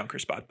use the dunker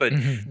spot, but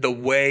the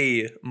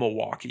way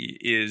Milwaukee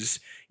is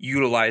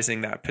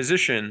utilizing that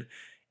position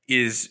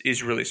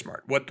is really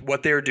smart.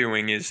 What they're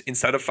doing is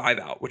instead of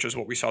 5-out, which is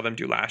what we saw them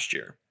do last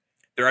year,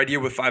 their idea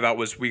with 5-out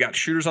was we got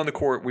shooters on the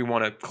court. We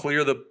want to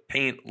clear the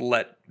paint,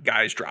 let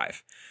guys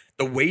drive.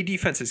 The way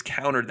defenses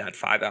countered that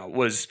 5-out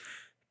was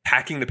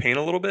packing the paint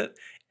a little bit.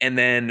 And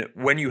then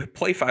when you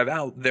play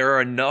 5-out, there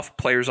are enough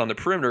players on the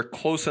perimeter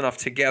close enough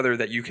together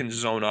that you can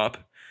zone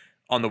up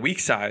on the weak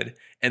side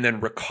and then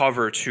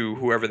recover to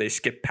whoever they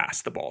skip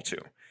past the ball to.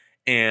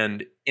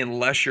 And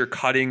unless you're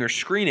cutting or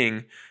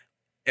screening,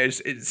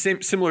 it's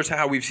similar to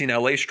how we've seen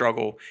LA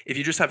struggle. If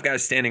you just have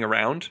guys standing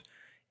around,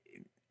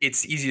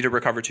 it's easy to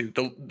recover to.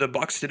 The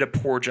Bucks did a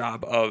poor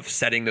job of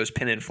setting those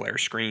pin and flare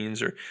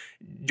screens or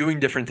doing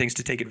different things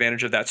to take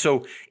advantage of that.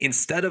 So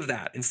instead of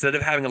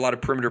having a lot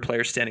of perimeter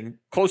players standing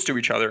close to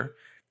each other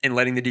and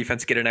letting the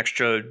defense get an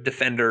extra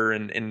defender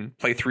and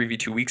play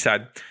 3v2 weak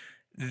side,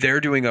 they're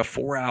doing a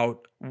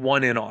 4-out,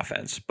 1-in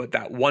offense. But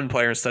that one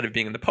player, instead of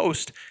being in the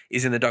post,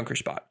 is in the dunker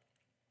spot.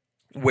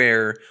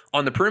 Where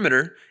on the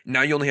perimeter,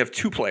 now you only have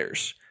 2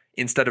 players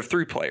instead of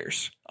 3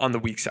 players on the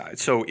weak side.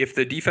 So if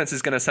the defense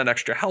is going to send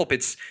extra help,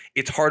 it's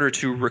harder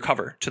to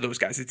recover to those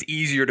guys. It's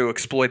easier to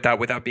exploit that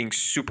without being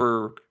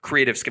super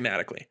creative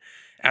schematically.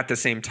 At the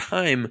same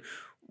time,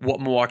 what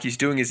Milwaukee's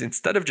doing is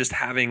instead of just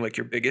having like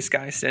your biggest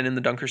guy stand in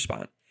the dunker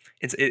spot,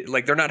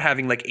 like they're not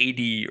having like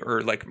AD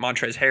or like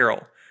Montrezl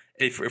Harrell,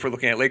 if we're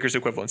looking at Lakers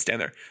equivalent,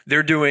 stand there.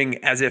 They're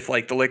doing as if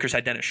like the Lakers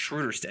had Dennis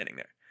Schroeder standing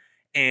there.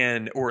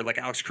 Or like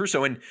Alex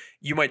Caruso. And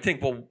you might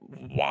think, well,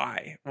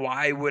 why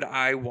would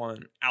I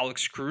want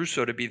Alex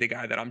Caruso to be the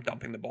guy that I'm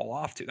dumping the ball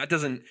off to? That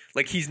doesn't,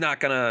 like, he's not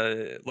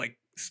gonna like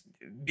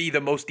be the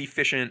most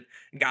efficient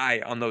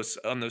guy on those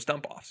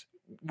dump offs,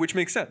 which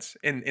makes sense.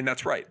 And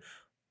that's right.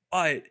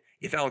 But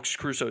if Alex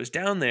Caruso is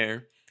down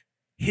there,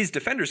 his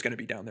defender's going to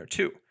be down there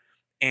too.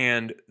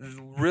 And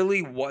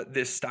really what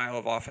this style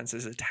of offense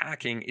is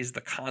attacking is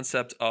the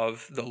concept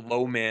of the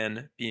low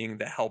man being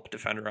the help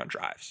defender on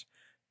drives.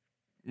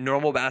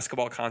 Normal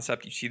basketball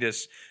concept. You see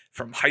this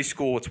from high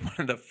school. It's one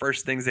of the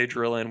first things they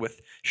drill in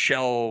with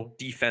shell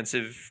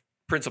defensive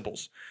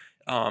principles,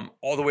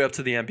 all the way up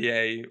to the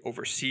NBA,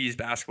 overseas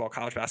basketball,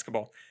 college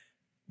basketball.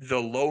 The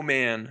low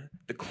man,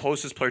 the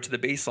closest player to the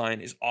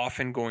baseline, is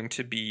often going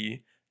to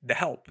be the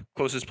help.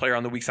 Closest player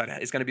on the weak side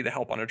is going to be the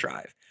help on a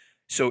drive.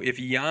 So if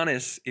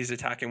Giannis is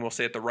attacking, we'll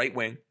say at the right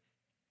wing,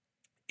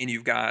 and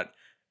you've got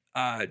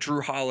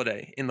Jrue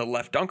Holiday in the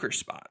left dunker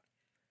spot,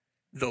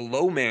 the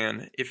low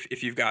man,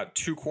 if you've got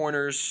 2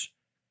 corners,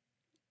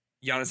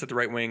 Giannis at the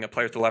right wing, a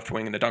player at the left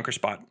wing in the dunker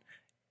spot,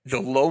 the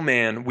low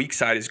man weak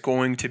side is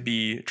going to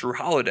be Jrue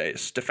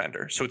Holiday's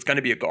defender. So it's going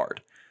to be a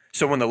guard.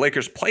 So when the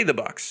Lakers play the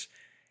Bucks,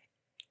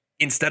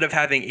 instead of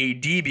having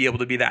AD be able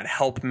to be that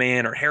help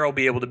man or Harrell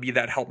be able to be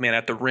that help man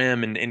at the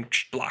rim and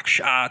block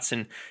shots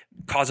and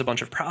cause a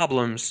bunch of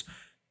problems,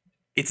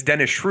 it's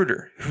Dennis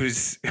Schroeder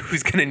who's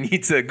going to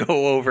need to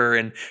go over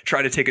and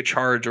try to take a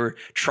charge or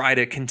try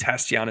to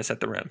contest Giannis at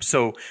the rim.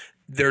 So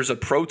there's a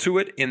pro to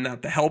it in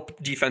that the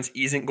help defense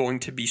isn't going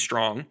to be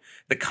strong.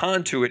 The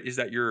con to it is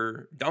that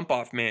your dump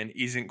off man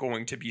isn't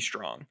going to be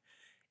strong.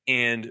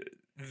 And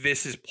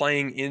this is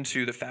playing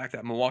into the fact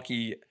that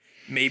Milwaukee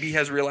maybe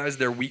has realized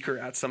they're weaker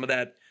at some of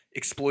that,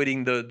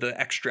 exploiting the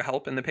extra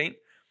help in the paint.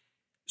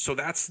 So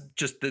that's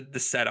just the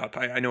setup.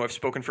 I know I've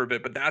spoken for a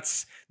bit, but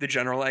that's the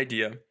general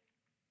idea.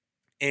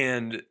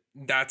 And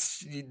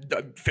that's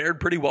fared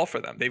pretty well for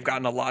them. They've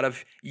gotten a lot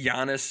of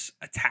Giannis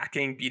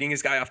attacking, beating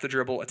his guy off the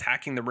dribble,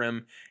 attacking the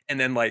rim, and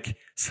then like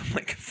some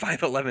like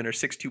 5'11" or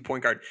 6'2"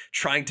 point guard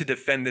trying to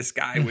defend this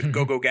guy with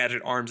go-go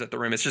gadget arms at the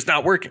rim. It's just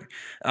not working.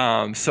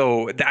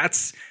 So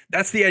that's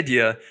the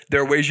idea.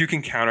 There are ways you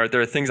can counter it.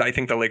 There are things I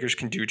think the Lakers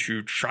can do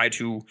to try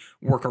to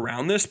work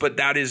around this, but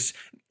that is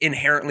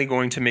inherently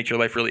going to make your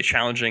life really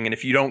challenging. And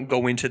if you don't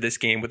go into this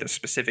game with a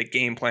specific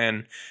game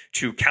plan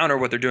to counter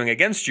what they're doing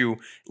against you,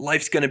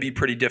 life's going to be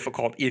pretty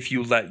difficult if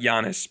you let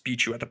Giannis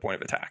beat you at the point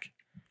of attack.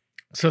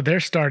 So their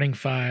starting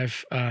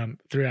five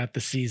throughout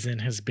the season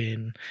has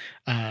been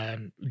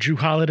Drew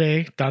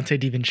Holiday, Dante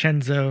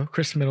DiVincenzo,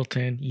 Chris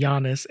Middleton,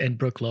 Giannis, and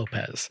Brook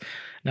Lopez.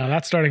 Now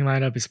that starting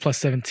lineup is plus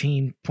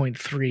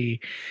 17.3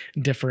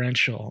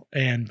 differential.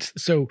 And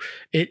so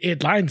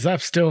it lines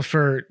up still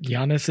for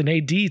Giannis and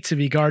AD to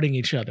be guarding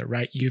each other,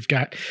 right? You've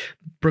got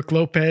Brook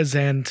Lopez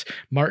and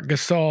Marc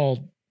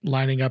Gasol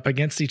lining up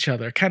against each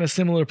other, kind of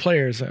similar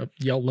players.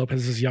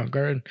 Lopez is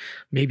younger and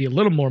maybe a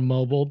little more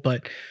mobile,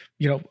 but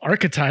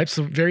archetypes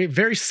are very,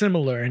 very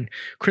similar. And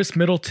Chris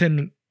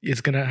Middleton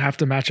is going to have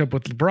to match up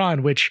with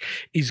LeBron, which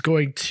is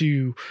going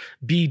to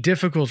be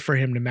difficult for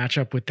him to match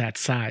up with that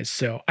size.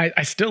 So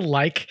I still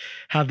like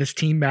how this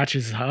team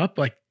matches up.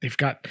 Like they've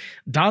got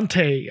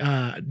Dante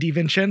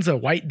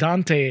DiVincenzo, White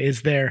Dante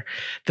is their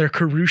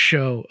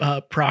Caruso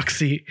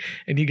proxy.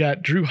 And you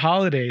got Drew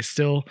Holiday,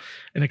 still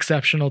an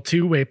exceptional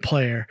two-way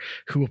player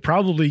who will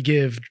probably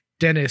give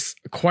Dennis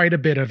quite a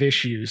bit of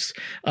issues,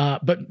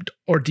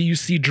 or do you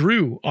see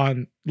Drew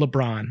on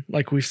LeBron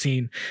like we've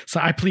seen? So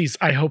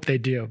I hope they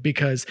do,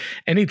 because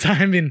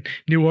anytime in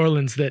New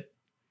Orleans that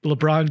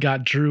LeBron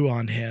got Drew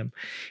on him,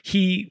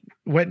 he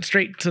went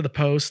straight to the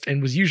post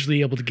and was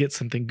usually able to get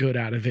something good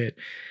out of it.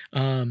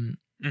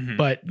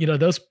 But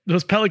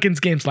those Pelicans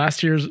games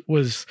last year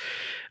was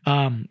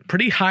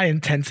pretty high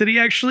intensity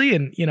actually.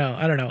 And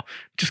I don't know,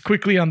 just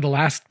quickly on the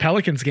last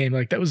Pelicans game,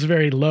 like that was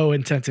very low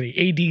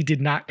intensity. AD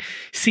did not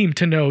seem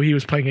to know he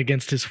was playing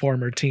against his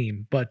former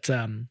team, but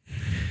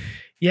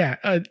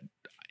a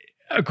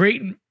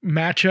great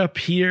matchup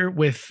here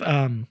with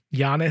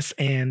Giannis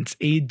and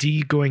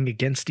AD going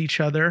against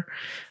each other.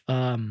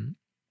 I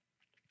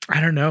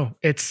don't know.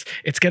 It's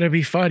going to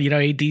be fun.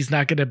 AD's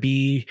not going to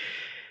be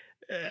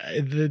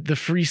the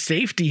free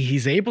safety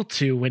he's able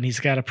to when he's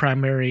got a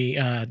primary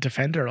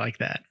defender like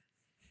that.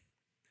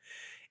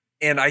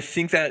 And I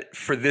think that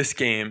for this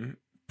game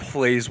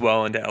plays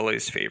well into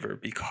LA's favor,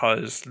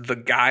 because the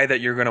guy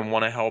that you're going to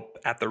want to help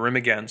at the rim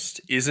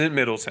against isn't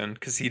Middleton,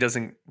 because he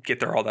doesn't get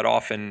there all that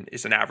often,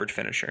 is an average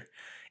finisher.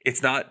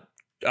 It's not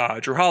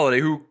Drew Holiday,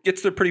 who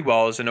gets there pretty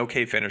well, is an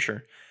okay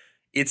finisher.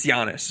 It's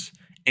Giannis.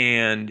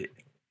 And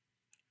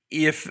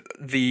if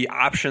the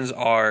options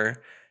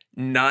are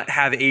not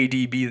have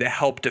AD be the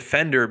help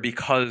defender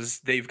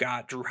because they've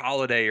got Drew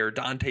Holiday or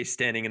Dante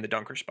standing in the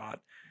dunker spot,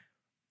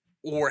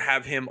 or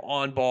have him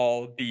on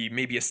ball be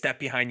maybe a step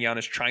behind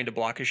Giannis trying to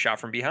block his shot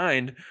from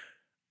behind,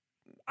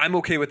 I'm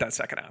okay with that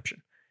second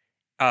option.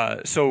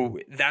 So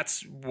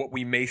that's what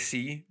we may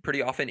see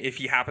pretty often if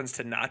he happens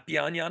to not be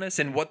on Giannis.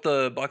 And what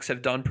the Bucks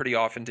have done pretty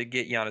often to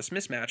get Giannis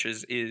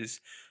mismatches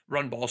is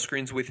run ball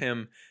screens with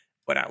him,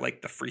 but at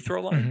like the free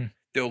throw line. Mm-hmm.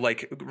 They'll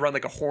like run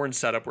like a horn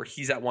setup where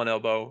he's at one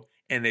elbow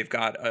and they've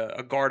got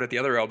a guard at the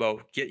other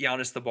elbow, get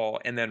Giannis the ball,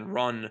 and then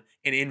run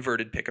an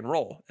inverted pick and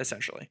roll,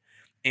 essentially.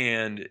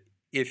 And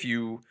if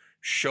you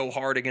show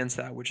hard against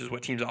that, which is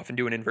what teams often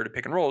do in inverted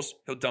pick and rolls,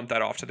 he'll dump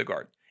that off to the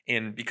guard.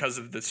 And because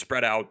of the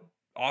spread out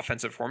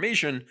offensive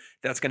formation,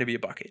 that's going to be a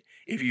bucket.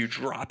 If you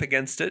drop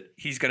against it,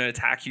 he's going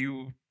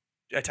to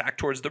attack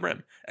towards the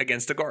rim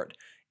against a guard.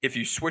 If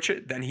you switch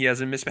it, then he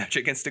has a mismatch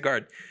against a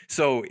guard.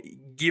 So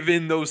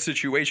given those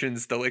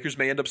situations, the Lakers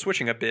may end up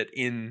switching a bit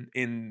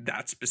in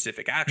that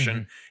specific action.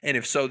 Mm-hmm. And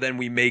if so, then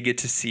we may get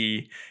to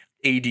see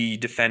AD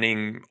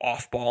defending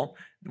off ball.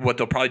 What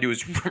they'll probably do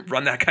is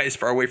run that guy as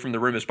far away from the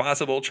rim as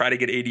possible, try to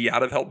get AD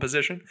out of help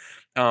position.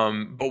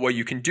 But what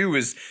you can do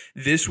is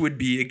this would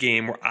be a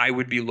game where I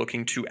would be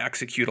looking to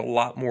execute a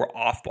lot more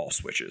off ball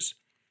switches.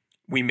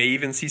 We may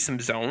even see some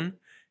zone.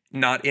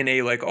 Not in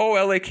a like, oh,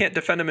 LA can't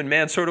defend him in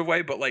man sort of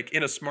way, but like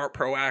in a smart,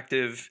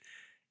 proactive,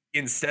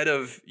 instead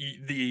of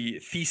the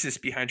thesis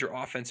behind your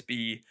offense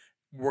be,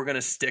 we're going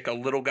to stick a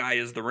little guy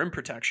as the rim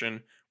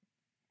protection.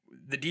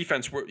 The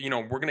defense, we're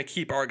going to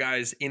keep our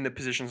guys in the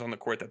positions on the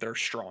court that they're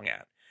strong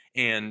at.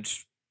 And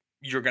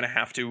you're going to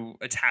have to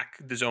attack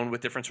the zone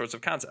with different sorts of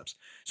concepts.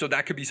 So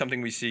that could be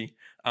something we see.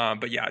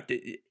 But yeah,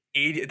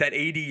 that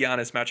AD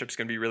Giannis matchup is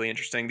going to be really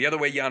interesting. The other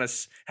way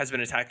Giannis has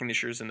been attacking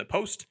this year is in the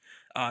post.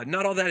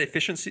 Not all that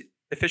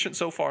efficient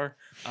so far.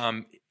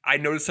 I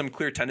noticed some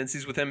clear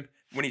tendencies with him.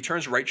 When he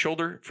turns right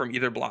shoulder from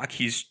either block,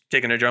 he's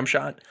taking a jump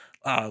shot.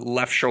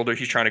 Left shoulder,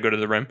 he's trying to go to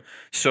the rim.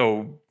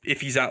 So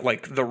if he's at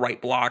like the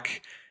right block,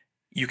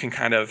 you can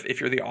kind of, if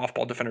you're the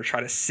off-ball defender,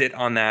 try to sit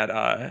on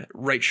that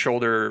right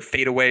shoulder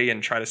fadeaway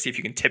and try to see if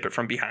you can tip it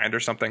from behind or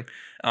something.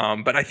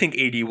 But I think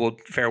AD will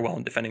fare well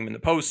in defending him in the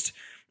post.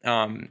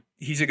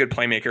 He's a good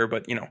playmaker,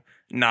 but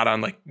not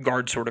on like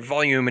guard sort of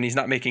volume, and he's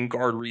not making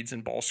guard reads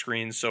and ball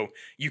screens. So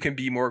you can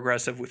be more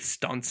aggressive with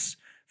stunts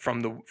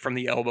from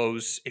the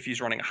elbows if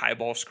he's running a high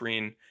ball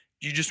screen.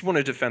 You just want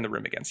to defend the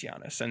rim against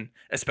Giannis, and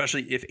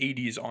especially if AD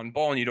is on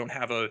ball and you don't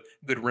have a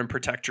good rim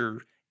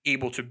protector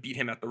able to beat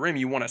him at the rim,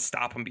 you want to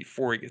stop him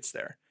before he gets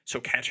there. So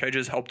catch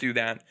hedges help do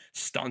that.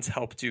 Stunts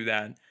help do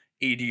that.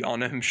 AD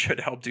on him should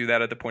help do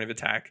that at the point of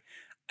attack.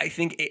 I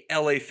think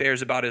LA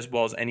fares about as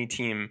well as any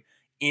team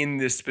in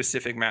this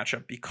specific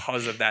matchup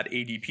because of that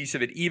AD piece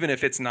of it, even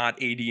if it's not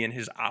AD in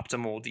his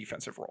optimal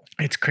defensive role.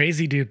 It's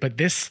crazy, dude. But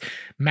this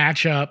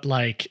matchup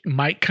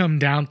might come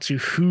down to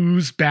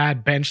whose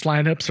bad bench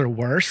lineups are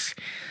worse,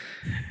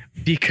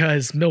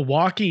 because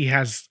Milwaukee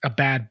has a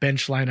bad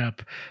bench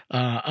lineup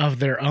of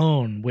their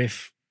own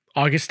with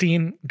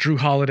Augustine, Drew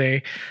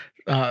Holiday,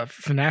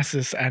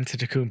 Thanasis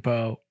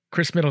Antetokounmpo,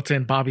 Chris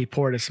Middleton, Bobby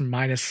Portis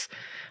minus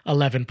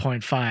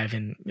 11.5,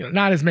 and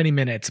not as many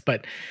minutes,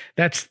 but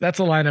that's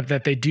a lineup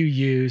that they do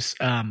use.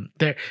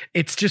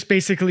 It's just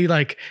basically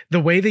like the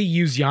way they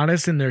use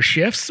Giannis in their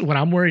shifts. What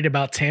I'm worried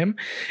about, Tim,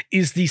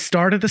 is the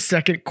start of the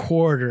second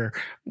quarter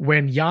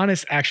when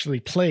Giannis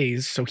actually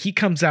plays. So he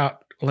comes out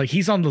like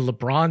he's on the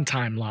LeBron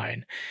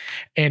timeline,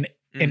 and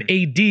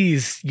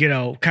AD's,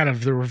 kind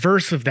of the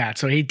reverse of that.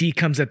 So AD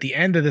comes at the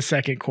end of the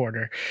second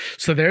quarter.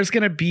 So there's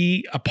going to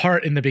be a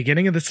part in the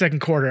beginning of the second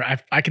quarter.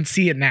 I can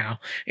see it now.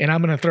 And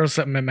I'm going to throw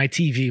something at my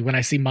TV when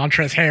I see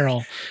Montrezl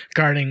Harrell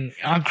guarding.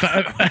 I'm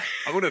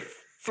going to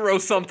throw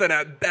something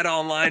at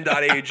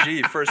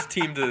betonline.ag. First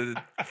team to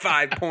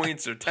 5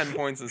 points or 10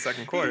 points in the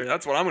second quarter.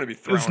 That's what I'm going to be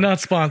throwing. It's not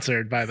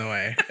sponsored, by the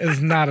way.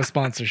 It's not a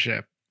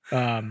sponsorship.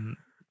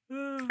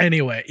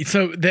 Anyway,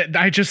 so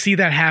I just see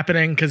that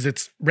happening because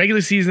it's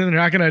regular season. They're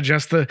not going to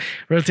adjust the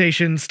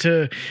rotations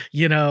to,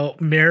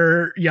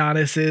 mirror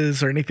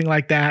Giannis's or anything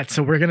like that.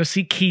 So we're going to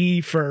see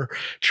Key for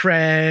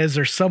Trez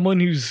or someone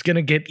who's going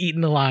to get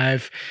eaten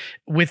alive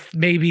with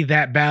maybe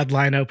that bad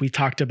lineup we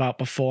talked about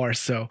before.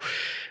 So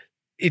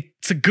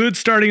it's a good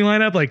starting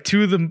lineup, like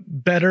two of the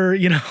better,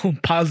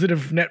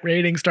 positive net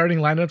rating starting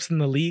lineups in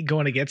the league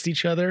going against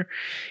each other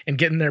and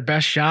getting their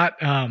best shot.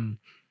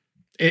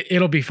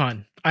 It'll be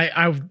fun.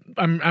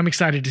 I'm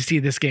excited to see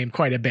this game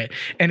quite a bit.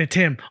 And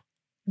Tim,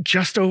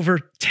 just over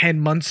 10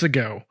 months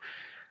ago,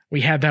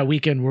 we had that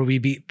weekend where we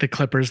beat the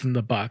Clippers and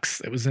the Bucks.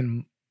 It was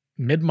in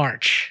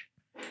mid-March.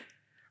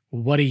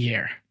 What a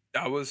year.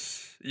 That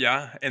was,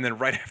 yeah. And then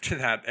right after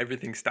that,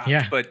 everything stopped.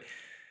 Yeah. But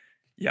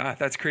yeah,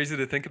 that's crazy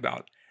to think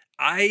about.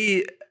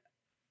 I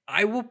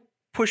will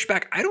push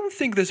back. I don't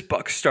think this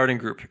Bucks starting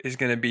group is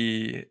going to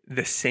be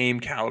the same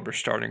caliber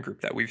starting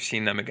group that we've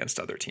seen them against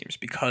other teams,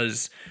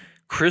 because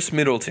Chris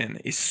Middleton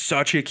is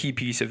such a key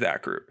piece of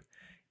that group.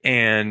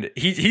 And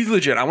he's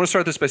legit. I want to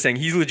start this by saying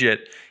he's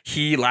legit.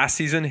 Last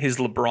season, his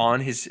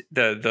LeBron,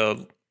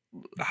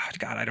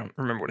 I don't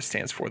remember what it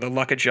stands for. The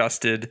luck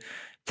adjusted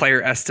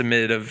player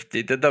estimate of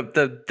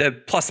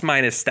the plus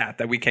minus stat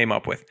that we came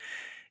up with.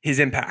 His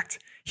impact.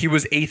 He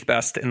was 8th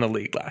best in the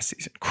league last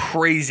season.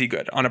 Crazy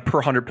good on a per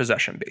 100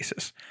 possession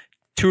basis.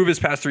 2 of his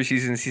past 3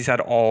 seasons, he's had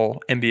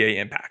all NBA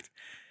impact.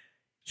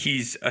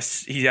 He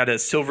had a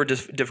silver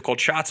difficult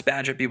shots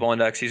badge at B-Ball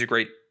Index. He's a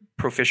great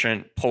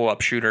proficient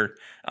pull-up shooter.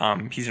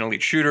 He's an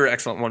elite shooter,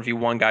 excellent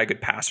 1v1 guy,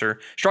 good passer,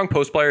 strong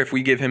post player. If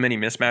we give him any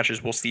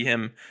mismatches, we'll see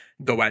him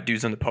go at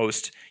dudes in the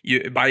post.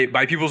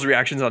 By people's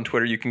reactions on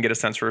Twitter, you can get a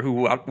sense for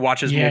who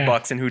watches more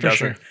Bucks and who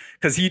doesn't,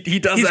 because he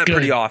does that good.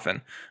 Pretty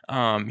often.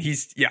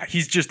 He's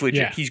just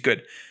legit. Yeah. He's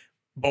good.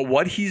 But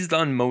what he's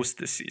done most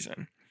this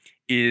season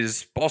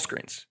is ball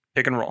screens,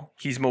 pick and roll.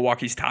 He's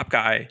Milwaukee's top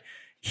guy.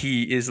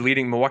 He is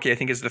leading Milwaukee, I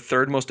think, is the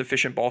 3rd most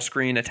efficient ball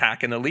screen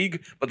attack in the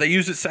league, but they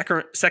use it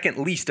second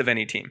least of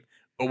any team.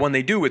 But when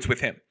they do, it's with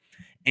him.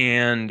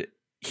 And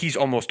he's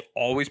almost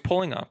always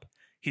pulling up.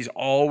 He's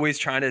always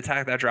trying to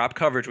attack that drop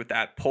coverage with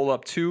that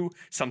pull-up 2.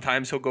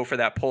 Sometimes he'll go for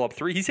that pull-up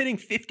 3. He's hitting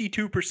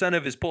 52%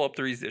 of his pull-up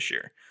 3s this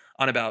year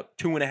on about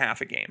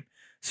 2.5 a game.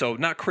 So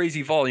not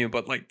crazy volume,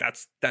 but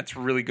that's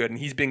really good, and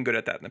he's been good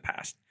at that in the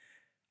past.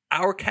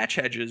 Our catch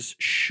hedges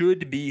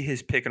should be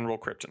his pick and roll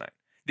kryptonite.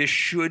 This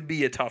should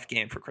be a tough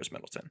game for Chris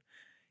Middleton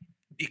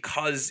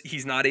because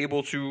he's not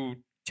able to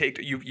take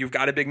you've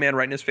got a big man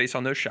right in his face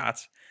on those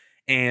shots,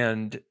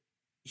 and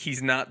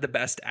he's not the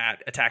best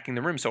at attacking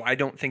the rim. So I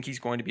don't think he's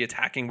going to be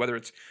attacking, whether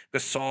it's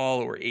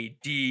Gasol or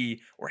AD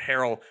or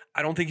Harrell.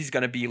 I don't think he's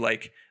going to be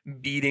like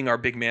beating our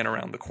big man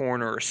around the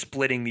corner or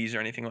splitting these or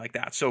anything like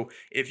that. So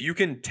if you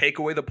can take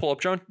away the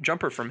pull-up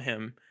jumper from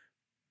him,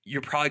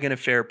 you're probably going to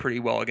fare pretty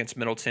well against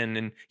Middleton,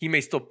 and he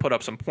may still put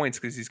up some points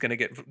because he's going to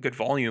get good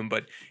volume.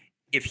 But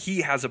if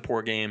he has a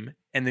poor game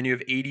and then you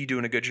have AD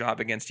doing a good job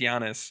against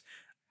Giannis,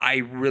 I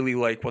really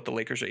like what the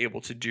Lakers are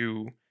able to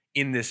do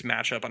in this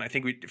matchup. And I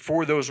think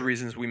for those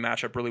reasons, we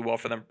match up really well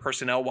for them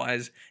personnel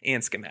wise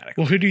and schematic.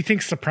 Well, who do you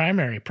think's the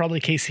primary? Probably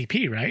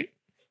KCP, right?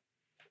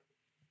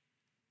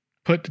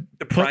 Put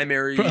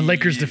a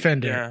Lakers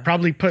defender. Yeah.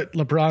 Probably put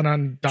LeBron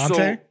on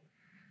Dante. So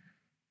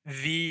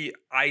the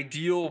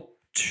ideal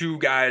two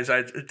guys,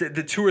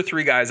 the 2 or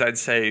 3 guys I'd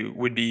say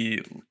would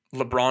be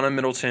LeBron and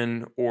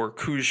Middleton, or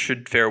Kuz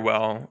should fare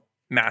well.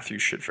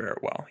 Matthews should fare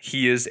well.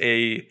 He is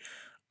a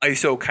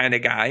ISO kind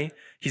of guy.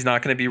 He's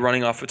not going to be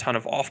running off a ton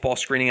of off-ball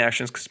screening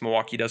actions because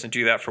Milwaukee doesn't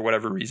do that for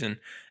whatever reason.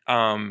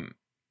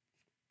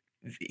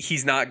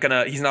 He's not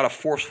a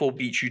forceful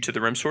beat you to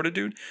the rim sort of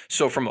dude.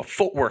 So from a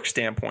footwork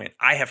standpoint,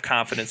 I have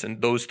confidence in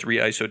those 3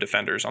 ISO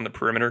defenders on the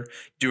perimeter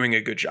doing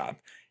a good job.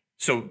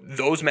 So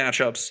those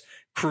matchups,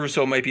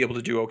 Caruso might be able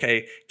to do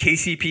okay.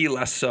 KCP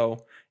less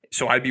so.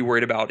 So I'd be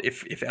worried about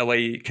if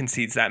LA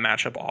concedes that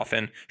matchup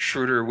often.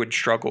 Schroeder would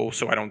struggle,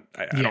 so I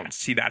don't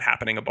see that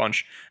happening a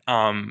bunch.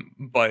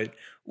 But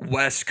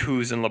West,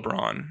 Kuz, and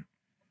LeBron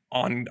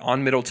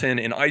on Middleton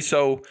in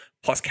ISO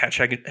plus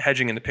catch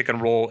hedging in the pick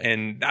and roll,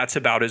 and that's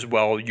about as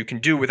well you can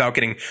do without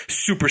getting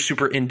super,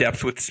 super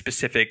in-depth with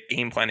specific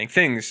game planning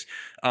things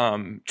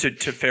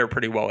to fare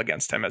pretty well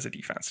against him as a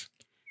defense.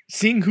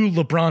 Seeing who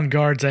LeBron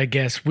guards, I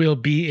guess, will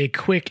be a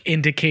quick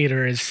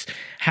indicator as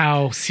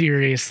how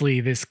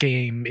seriously this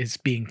game is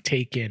being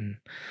taken,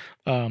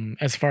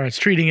 as far as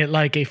treating it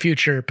like a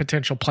future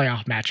potential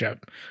playoff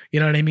matchup. You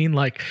know what I mean?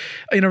 Like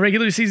in a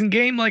regular season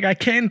game, like I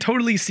can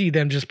totally see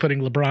them just putting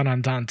LeBron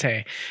on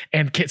Dante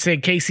and saying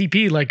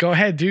KCP, like, go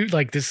ahead, dude.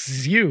 Like this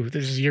is you.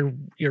 This is your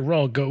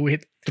role. Go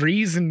hit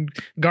threes and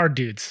guard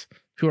dudes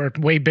who are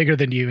way bigger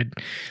than you.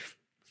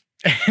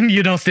 And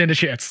you don't stand a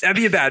chance. That'd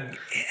be a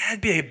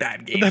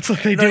bad game. That's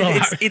what they do.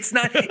 It's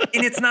not,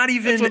 and it's not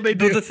even. That's what they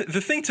do. The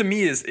thing to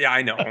me is,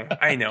 I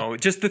know.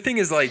 Just the thing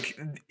is, like,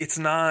 it's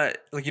not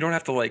like you don't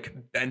have to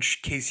like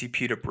bench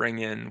KCP to bring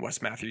in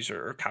Wes Matthews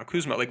or Kyle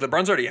Kuzma. Like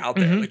LeBron's already out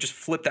there. Like just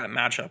flip that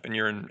matchup, and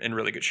you're in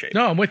really good shape.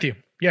 No, I'm with you.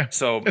 Yeah.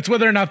 So it's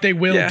whether or not they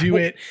will do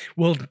it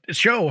will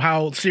show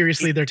how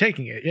seriously they're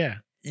taking it. Yeah.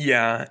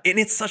 Yeah, and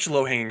it's such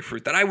low hanging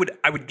fruit that I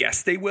would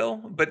guess they will,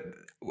 but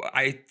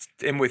I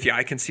am with you.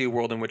 I can see a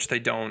world in which they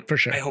don't. For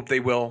sure. I hope they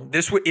will.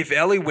 If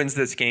LA wins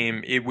this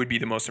game, it would be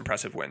the most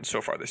impressive win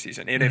so far this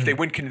season. And if they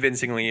win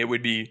convincingly, it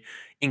would be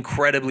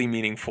incredibly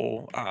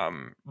meaningful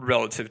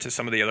relative to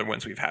some of the other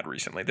wins we've had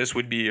recently. This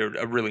would be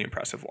a really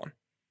impressive one.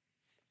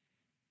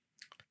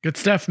 Good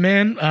stuff,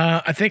 man.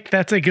 I think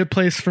that's a good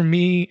place for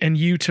me and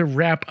you to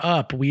wrap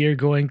up. We are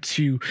going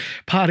to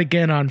pod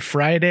again on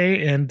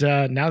Friday. And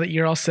now that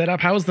you're all set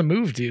up, how was the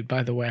move, dude,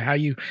 by the way?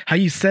 How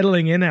you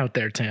settling in out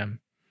there, Tim?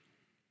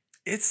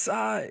 It's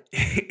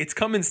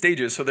come in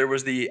stages. So there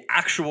was the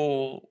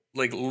actual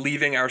like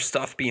leaving our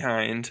stuff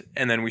behind,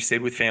 and then we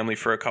stayed with family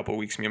for a couple of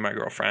weeks, me and my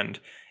girlfriend.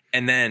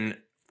 And then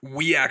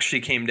we actually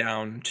came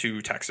down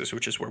to Texas,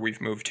 which is where we've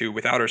moved to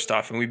without our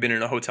stuff. And we've been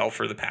in a hotel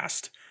for the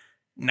past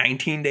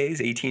 19 days,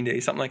 18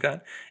 days, something like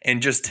that.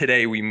 And just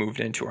today we moved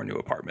into our new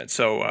apartment.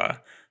 So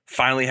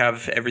finally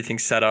have everything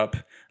set up.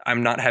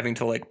 I'm not having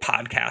to like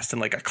podcast in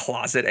like a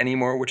closet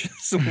anymore, which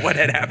is what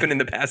had happened in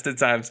the past at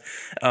times.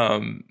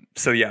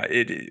 So yeah,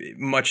 it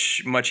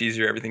much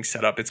easier. Everything's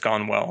set up. It's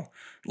gone well.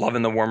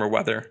 Loving the warmer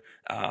weather.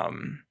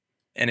 And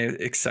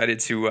excited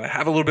to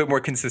have a little bit more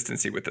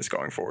consistency with this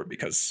going forward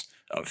because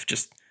of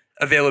just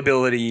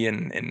availability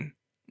and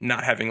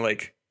not having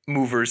like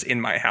movers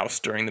in my house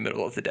during the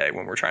middle of the day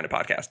when we're trying to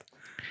podcast.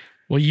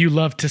 Well, you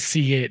love to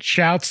see it.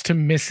 Shouts to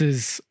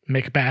Mrs.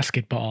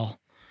 McBasketball.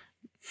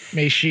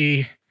 May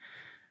she,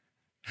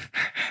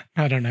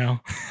 I don't know,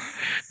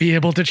 be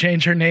able to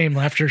change her name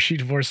after she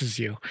divorces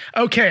you.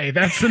 Okay,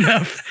 that's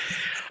enough.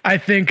 I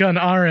think on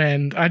our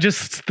end,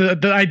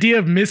 the idea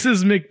of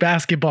Mrs.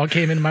 McBasketball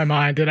came in my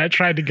mind and I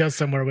tried to go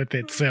somewhere with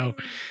it. So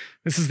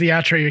this is the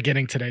outro you're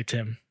getting today,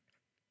 Tim.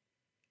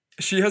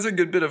 She has a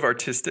good bit of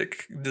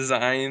artistic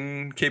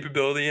design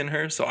capability in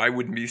her, so I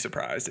wouldn't be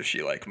surprised if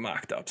she like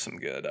mocked up some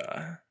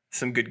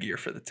good gear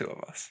for the two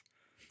of us.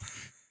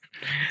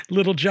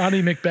 Little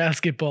Johnny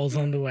McBasketball's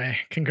on the way.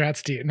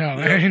 Congrats to you. No,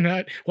 I mean,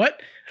 not.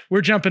 What?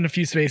 We're jumping a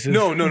few spaces.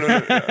 No. Not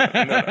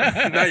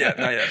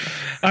yet.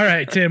 All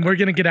right, Tim, we're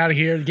going to get out of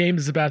here. The game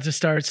is about to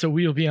start, so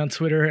we will be on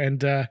Twitter,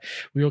 and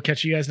we will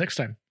catch you guys next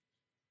time.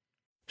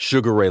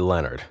 Sugar Ray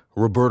Leonard,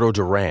 Roberto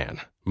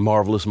Duran,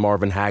 Marvelous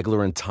Marvin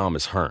Hagler, and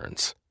Thomas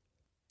Hearns.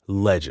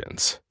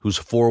 Legends, whose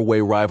four-way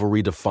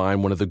rivalry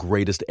defined one of the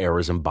greatest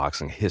eras in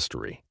boxing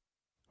history.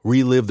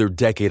 Relive their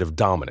decade of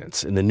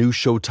dominance in the new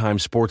Showtime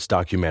sports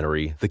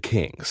documentary, The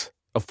Kings,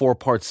 a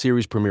 4-part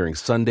series premiering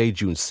Sunday,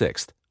 June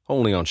 6th,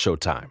 only on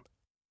Showtime.